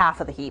to use half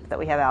of the heap that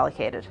we have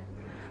allocated.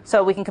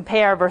 So we can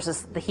compare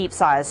versus the heap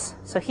size.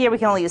 So here we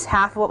can only use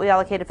half of what we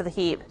allocated for the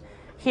heap.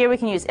 Here we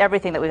can use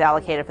everything that we've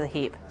allocated for the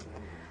heap.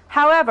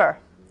 However,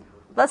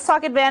 let's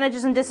talk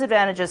advantages and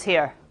disadvantages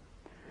here.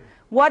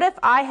 What if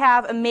I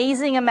have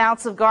amazing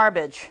amounts of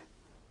garbage?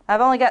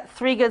 I've only got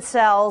 3 good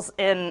cells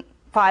in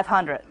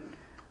 500.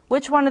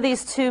 Which one of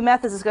these 2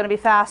 methods is going to be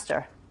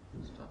faster?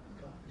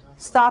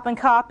 Stop and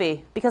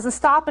copy. Because in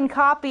stop and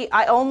copy,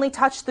 I only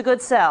touch the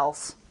good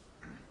cells.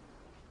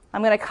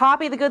 I'm going to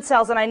copy the good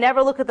cells, and I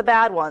never look at the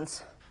bad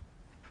ones.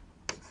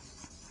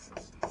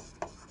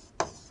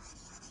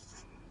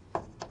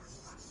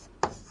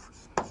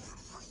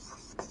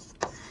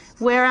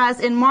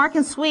 Whereas in mark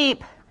and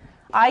sweep,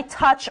 I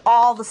touch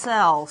all the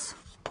cells,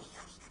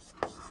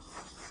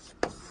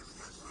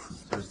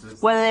 So is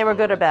this whether they were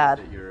good or bad.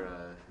 That your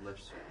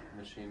lift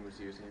machine was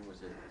using,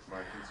 was it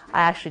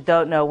I actually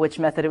don't know which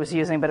method it was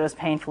using, but it was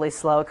painfully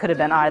slow. It could have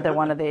been either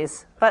one of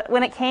these. But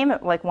when it came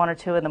at like 1 or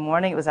 2 in the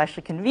morning, it was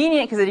actually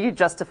convenient because you could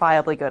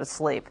justifiably go to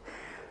sleep.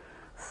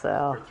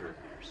 So, For 3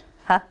 hours.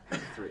 huh?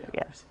 3 hours.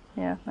 Yes.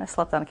 Yeah, I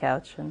slept on a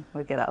couch and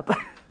would get up.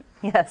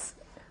 Yes.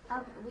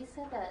 We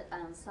said that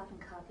stop and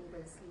copy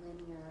was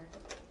linear.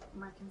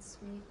 Mark and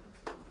sweep.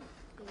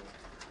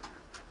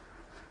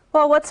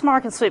 Well, what's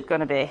mark and sweep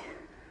going to be?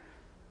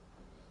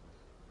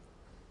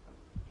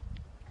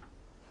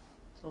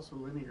 It's also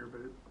linear,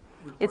 but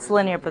It's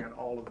linear, but at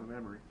all of the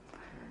memory.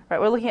 Right,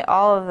 we're looking at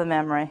all of the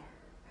memory.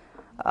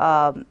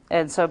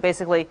 And so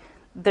basically,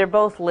 they're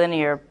both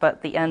linear,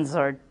 but the ends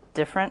are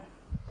different.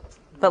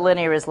 But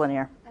linear is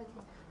linear. Okay.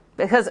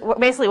 Because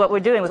basically what we're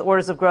doing with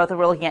orders of growth,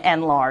 we're looking at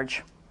n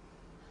large.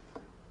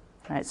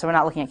 Right, so we're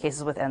not looking at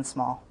cases with n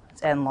small.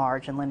 It's n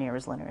large, and linear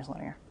is linear is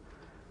linear.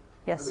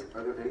 Yes?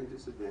 Are there any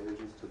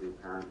disadvantages to the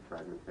apparent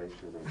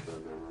fragmentation of the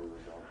memory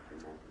result from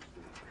that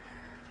perspective?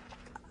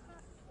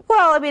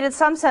 Well, I mean, in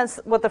some sense,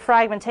 what the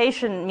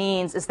fragmentation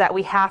means is that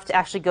we have to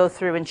actually go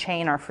through and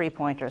chain our free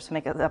pointers to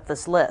make up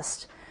this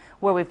list.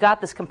 Where we've got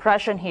this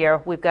compression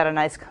here, we've got a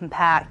nice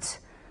compact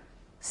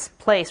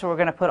place where we're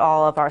going to put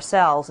all of our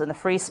cells in the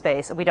free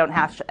space, and we don't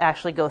have to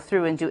actually go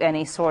through and do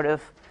any sort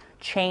of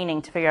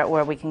chaining to figure out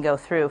where we can go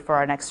through for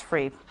our next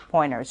free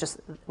pointer. It's just,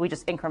 we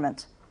just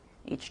increment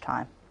each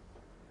time.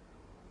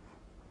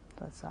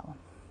 So that's that one.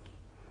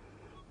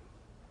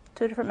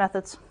 2 different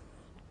methods.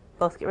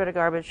 Both get rid of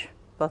garbage.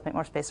 Both make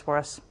more space for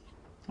us.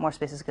 More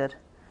space is good.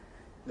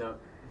 Now,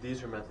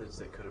 these are methods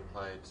that could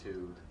apply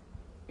to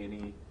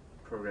any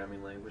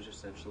programming language,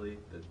 essentially.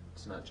 That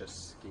it's not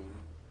just Scheme.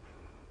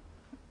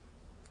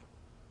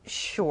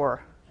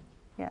 Sure.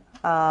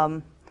 Yeah.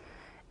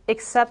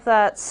 Except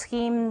that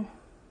Scheme,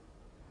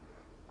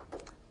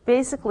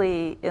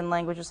 basically in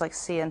languages like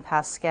C and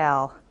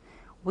Pascal,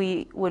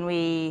 when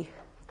we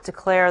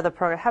declare the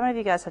program, how many of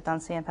you guys have done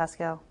C and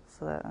Pascal?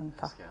 So that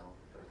Pascal.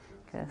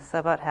 Okay, so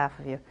about half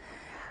of you.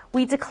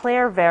 We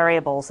declare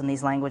variables in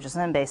these languages,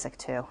 and in BASIC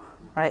too,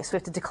 right? So we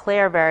have to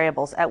declare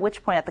variables, at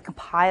which point at the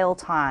compile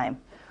time,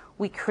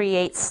 we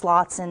create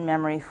slots in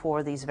memory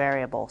for these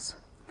variables.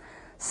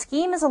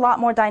 Scheme is a lot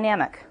more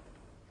dynamic.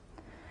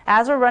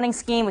 As we're running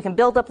Scheme, we can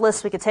build up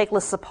lists, we can take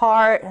lists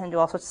apart, and do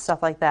all sorts of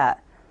stuff like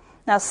that.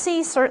 Now,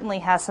 C certainly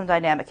has some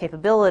dynamic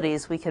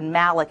capabilities. We can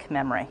malloc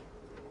memory.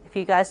 If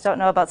you guys don't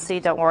know about C,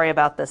 don't worry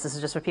about this. This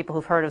is just for people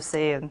who've heard of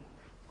C and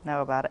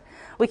know about it.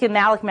 We can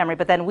malloc memory,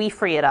 but then we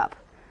free it up.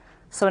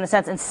 So in a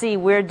sense, in C,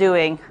 we're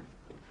doing,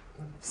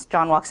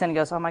 John walks in and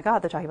goes, oh my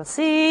God, they're talking about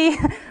C,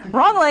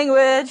 wrong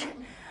language.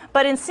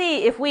 But in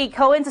C, if we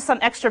go into some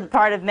extra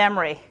part of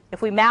memory,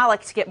 if we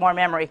malloc to get more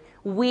memory,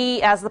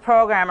 we, as the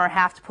programmer,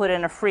 have to put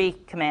in a free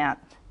command,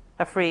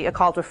 a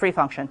call to a free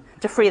function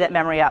to free that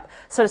memory up.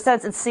 So in a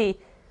sense, in C,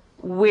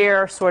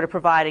 we're sort of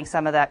providing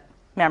some of that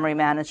memory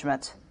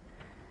management.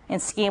 In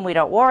Scheme, we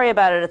don't worry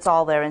about it. It's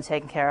all there and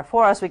taken care of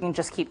for us. We can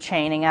just keep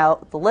chaining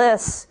out the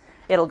lists.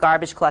 It'll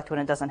garbage collect when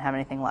it doesn't have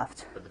anything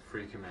left. But the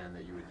free command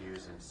that you would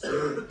use in C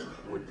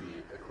would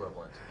be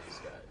equivalent to these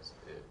guys.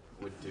 It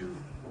would do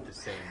the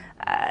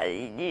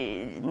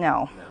same.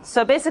 No.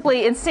 So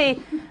basically, in C,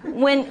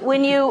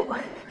 when you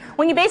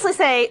basically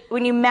say,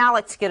 when you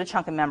malloc to get a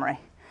chunk of memory,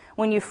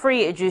 when you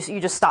free it, you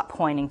just stop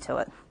pointing to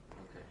it.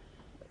 Okay.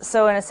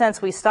 So in a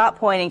sense, we stop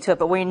pointing to it,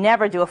 but we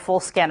never do a full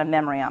scan of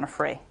memory on a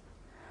free.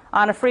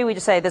 On a free, we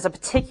just say, there's a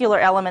particular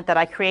element that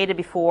I created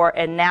before,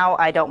 and now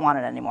I don't want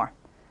it anymore.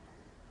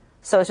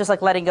 So it's just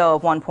like letting go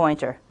of one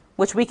pointer,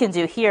 which we can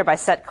do here by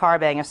set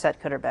carbang or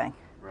set cooterbang.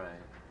 Right.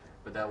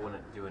 But that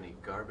wouldn't do any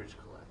garbage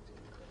collecting.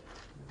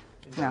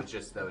 No.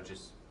 That would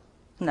just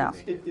No.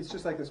 It's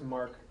just like this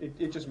mark.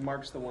 It just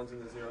marks the ones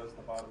and the zeros at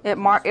the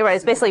bottom. Right,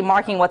 it's basically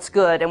marking what's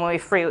good, and when we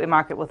free, we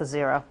mark it with a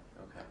 0.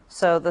 Okay.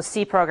 So the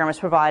C program is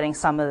providing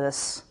some of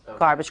this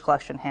garbage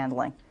collection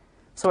handling.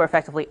 So we're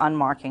effectively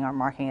unmarking or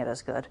marking it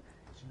as good.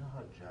 Do you know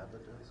how Java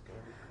does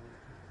garbage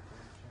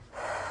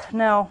collection?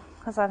 No,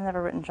 because I've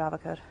never written Java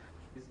code.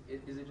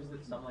 Is it just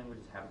that some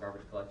languages have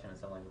garbage collection and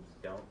some languages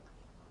don't?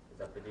 Is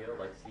that the deal?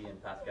 Like C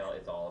and Pascal,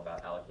 it's all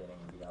about allocating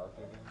and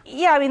deallocating?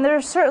 Yeah, I mean, there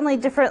are certainly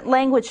different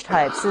language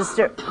types. There's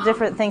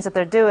different things that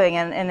they're doing.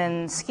 And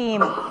in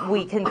Scheme,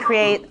 we can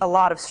create a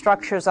lot of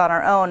structures on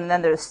our own, and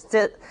then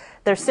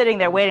they're sitting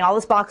there waiting. All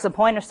this box and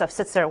pointer stuff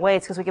sits there and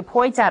waits because we can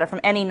point at it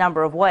from any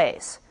number of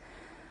ways.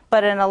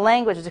 But in a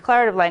language, a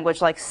declarative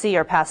language like C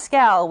or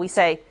Pascal, we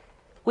say,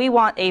 we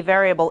want a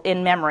variable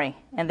in memory,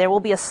 and there will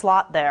be a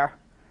slot there.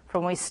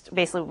 From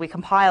basically, we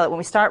compile it. When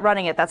we start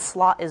running it, that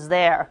slot is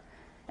there.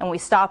 And when we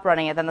stop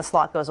running it, then the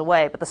slot goes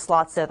away, but the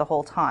slot's there the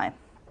whole time.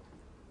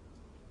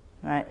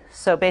 Right?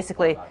 So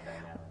basically,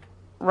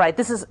 right,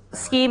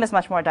 Scheme is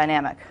much more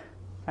dynamic.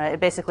 Right? It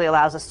basically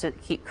allows us to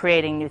keep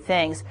creating new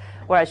things,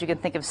 whereas you can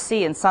think of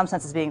C in some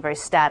sense as being very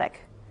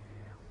static.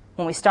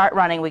 When we start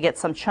running, we get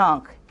some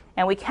chunk.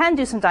 And we can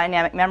do some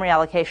dynamic memory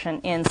allocation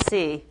in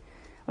C,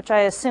 which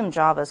I assume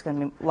Java is going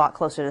to be a lot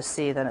closer to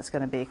C than it's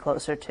going to be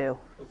closer to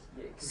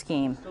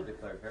Scheme. You still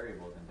declare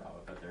variables in Java,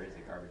 but there is a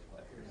garbage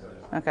collector.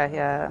 So Okay,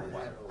 yeah.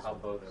 how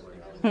both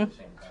at the same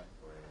time?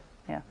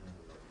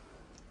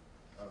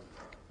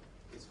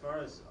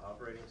 as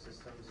operating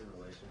systems in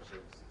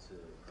relationships to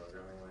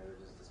programming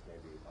languages, this may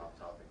be off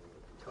topic.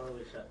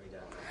 Totally shut me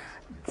down.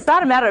 It's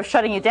not a matter of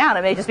shutting you down.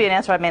 It may just be an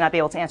answer I may not be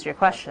able to answer your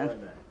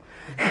question.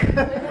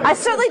 I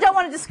certainly don't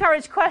want to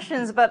discourage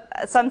questions, but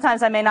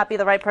sometimes I may not be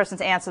the right person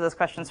to answer those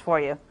questions for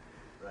you.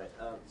 Right.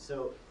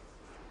 So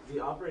the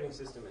operating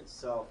system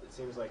itself, it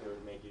seems like it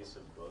would make use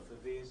of both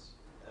of these,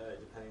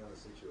 depending on the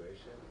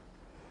situation.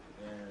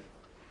 And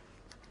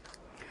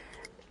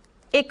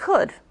It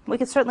could. We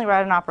could certainly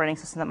write an operating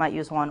system that might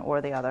use one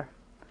or the other.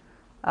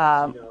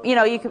 you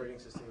know, an operating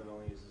system that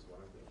only uses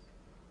one of these.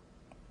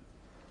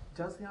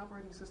 Does the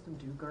operating system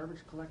do garbage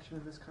collection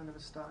in this kind of a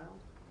style?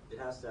 It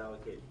has to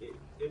allocate.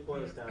 It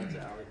boils down to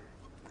allocate.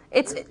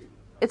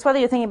 It's whether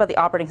you're thinking about the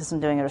operating system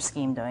doing it or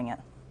Scheme doing it.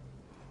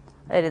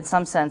 And in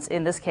some sense,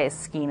 in this case,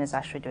 Scheme is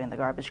actually doing the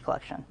garbage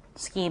collection.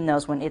 Scheme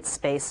knows when its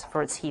space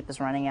for its heap is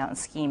running out, and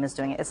Scheme is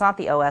doing it. It's not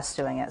the OS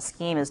doing it.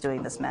 Scheme is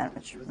doing this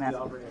management. The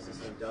operating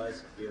system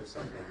does give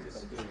something to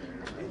Scheme.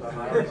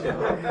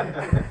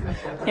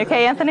 You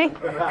okay, Anthony?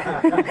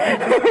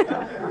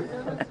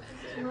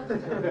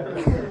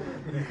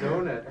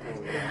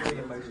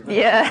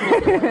 Yeah.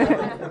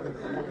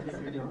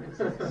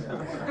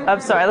 I'm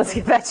sorry, let's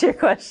get back to your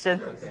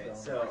question. Okay,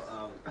 so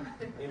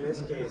in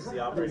this case, the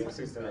operating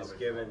system is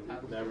given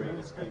memory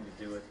to Scheme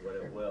to do with what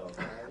it will.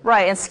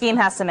 Right, and Scheme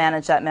has to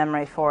manage that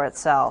memory for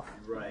itself.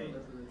 Right.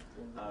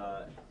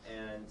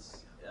 And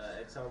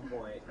at some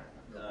point,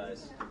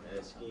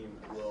 Scheme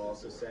will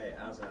also say,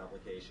 as an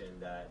application,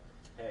 that,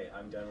 hey,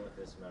 I'm done with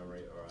this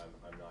memory, or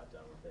I'm not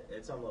done with it.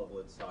 At some level,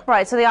 it's talking.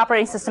 Right, so the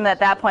operating system at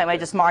that point might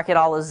just mark it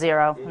all as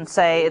 0 and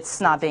say it's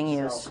not being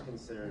used. It's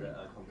considered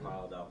a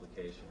compiled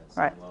application at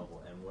some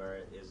level, and where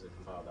it is a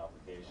compiled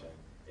application,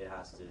 it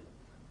has to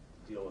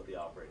deal with the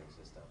operating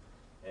system.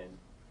 And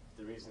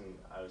the reason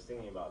I was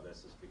thinking about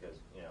this is because,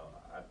 you know,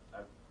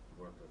 I've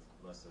worked with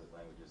most of the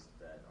languages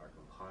that are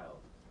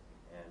compiled,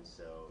 and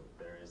so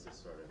there is this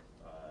sort of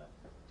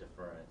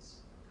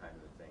deference kind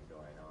of a thing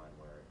going on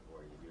where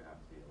you do have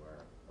to be aware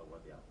of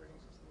what the operating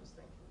system is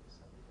thinking.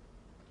 So,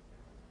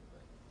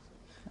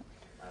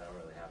 I don't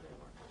really have any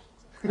more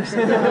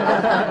questions.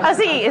 I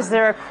see. Is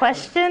there a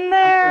question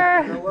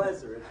there? There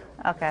was originally.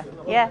 Okay.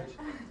 Yeah.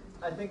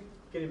 I think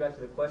getting back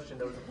to the question,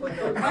 there was a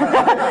footnote.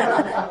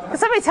 Can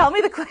somebody tell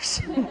me the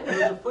question?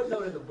 There was a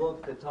footnote in the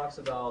book that talks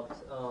about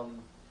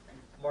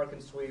mark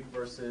and sweep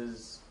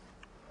versus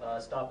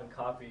stop and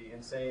copy,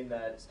 and saying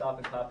that stop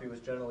and copy was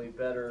generally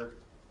better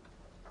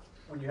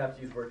when you have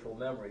to use virtual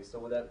memory.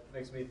 So that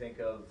makes me think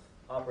of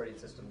operating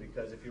system,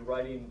 because if you're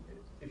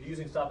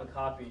using stop and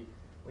copy,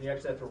 when you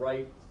actually have to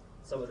write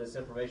some of this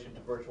information to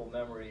virtual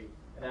memory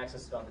and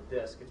access it on the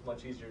disk, it's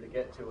much easier to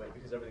get to it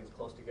because everything's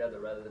close together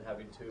rather than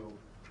having to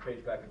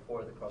page back and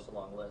forth across a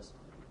long list.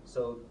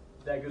 So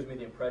that gives me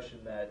the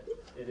impression that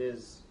it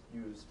is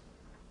used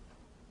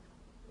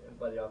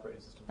by the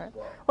operating systems as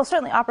well. Well,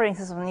 certainly operating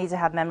systems need to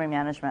have memory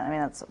management. I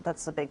mean,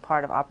 that's a big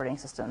part of operating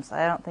systems.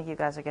 I don't think you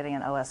guys are getting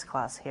an OS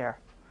class here.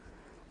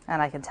 And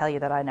I can tell you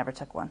that I never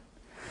took one,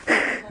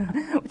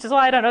 which is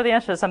why I don't know the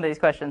answer to some of these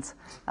questions.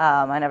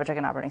 I never took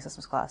an operating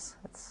systems class.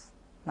 It's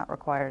not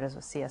required as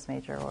a CS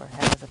major or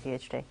as a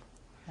PhD.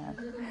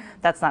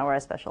 That's not where I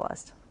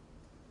specialized.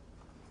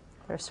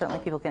 There are certainly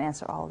people who can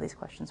answer all of these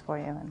questions for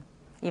you. And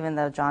even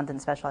though John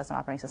didn't specialize in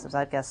operating systems,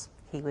 I'd guess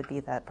he would be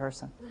that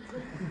person.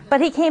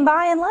 But he came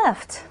by and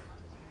left.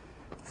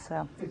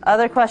 So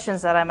other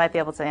questions that I might be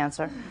able to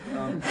answer?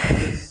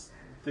 Does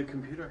the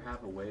computer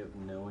have a way of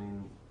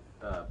knowing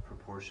a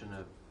proportion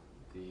of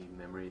the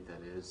memory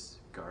that is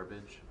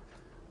garbage?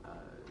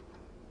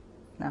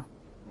 No.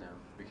 No,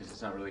 because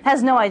it's not really...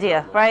 Has no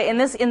idea, right?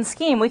 In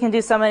Scheme, we can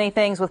do so many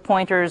things with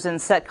pointers and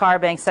set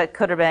carbang, set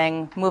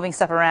cooterbang, moving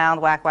stuff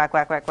around, whack, whack,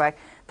 whack, whack, whack.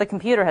 The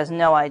computer has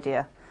no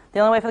idea. The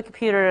only way for the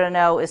computer to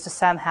know is to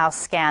somehow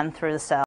scan through the cell.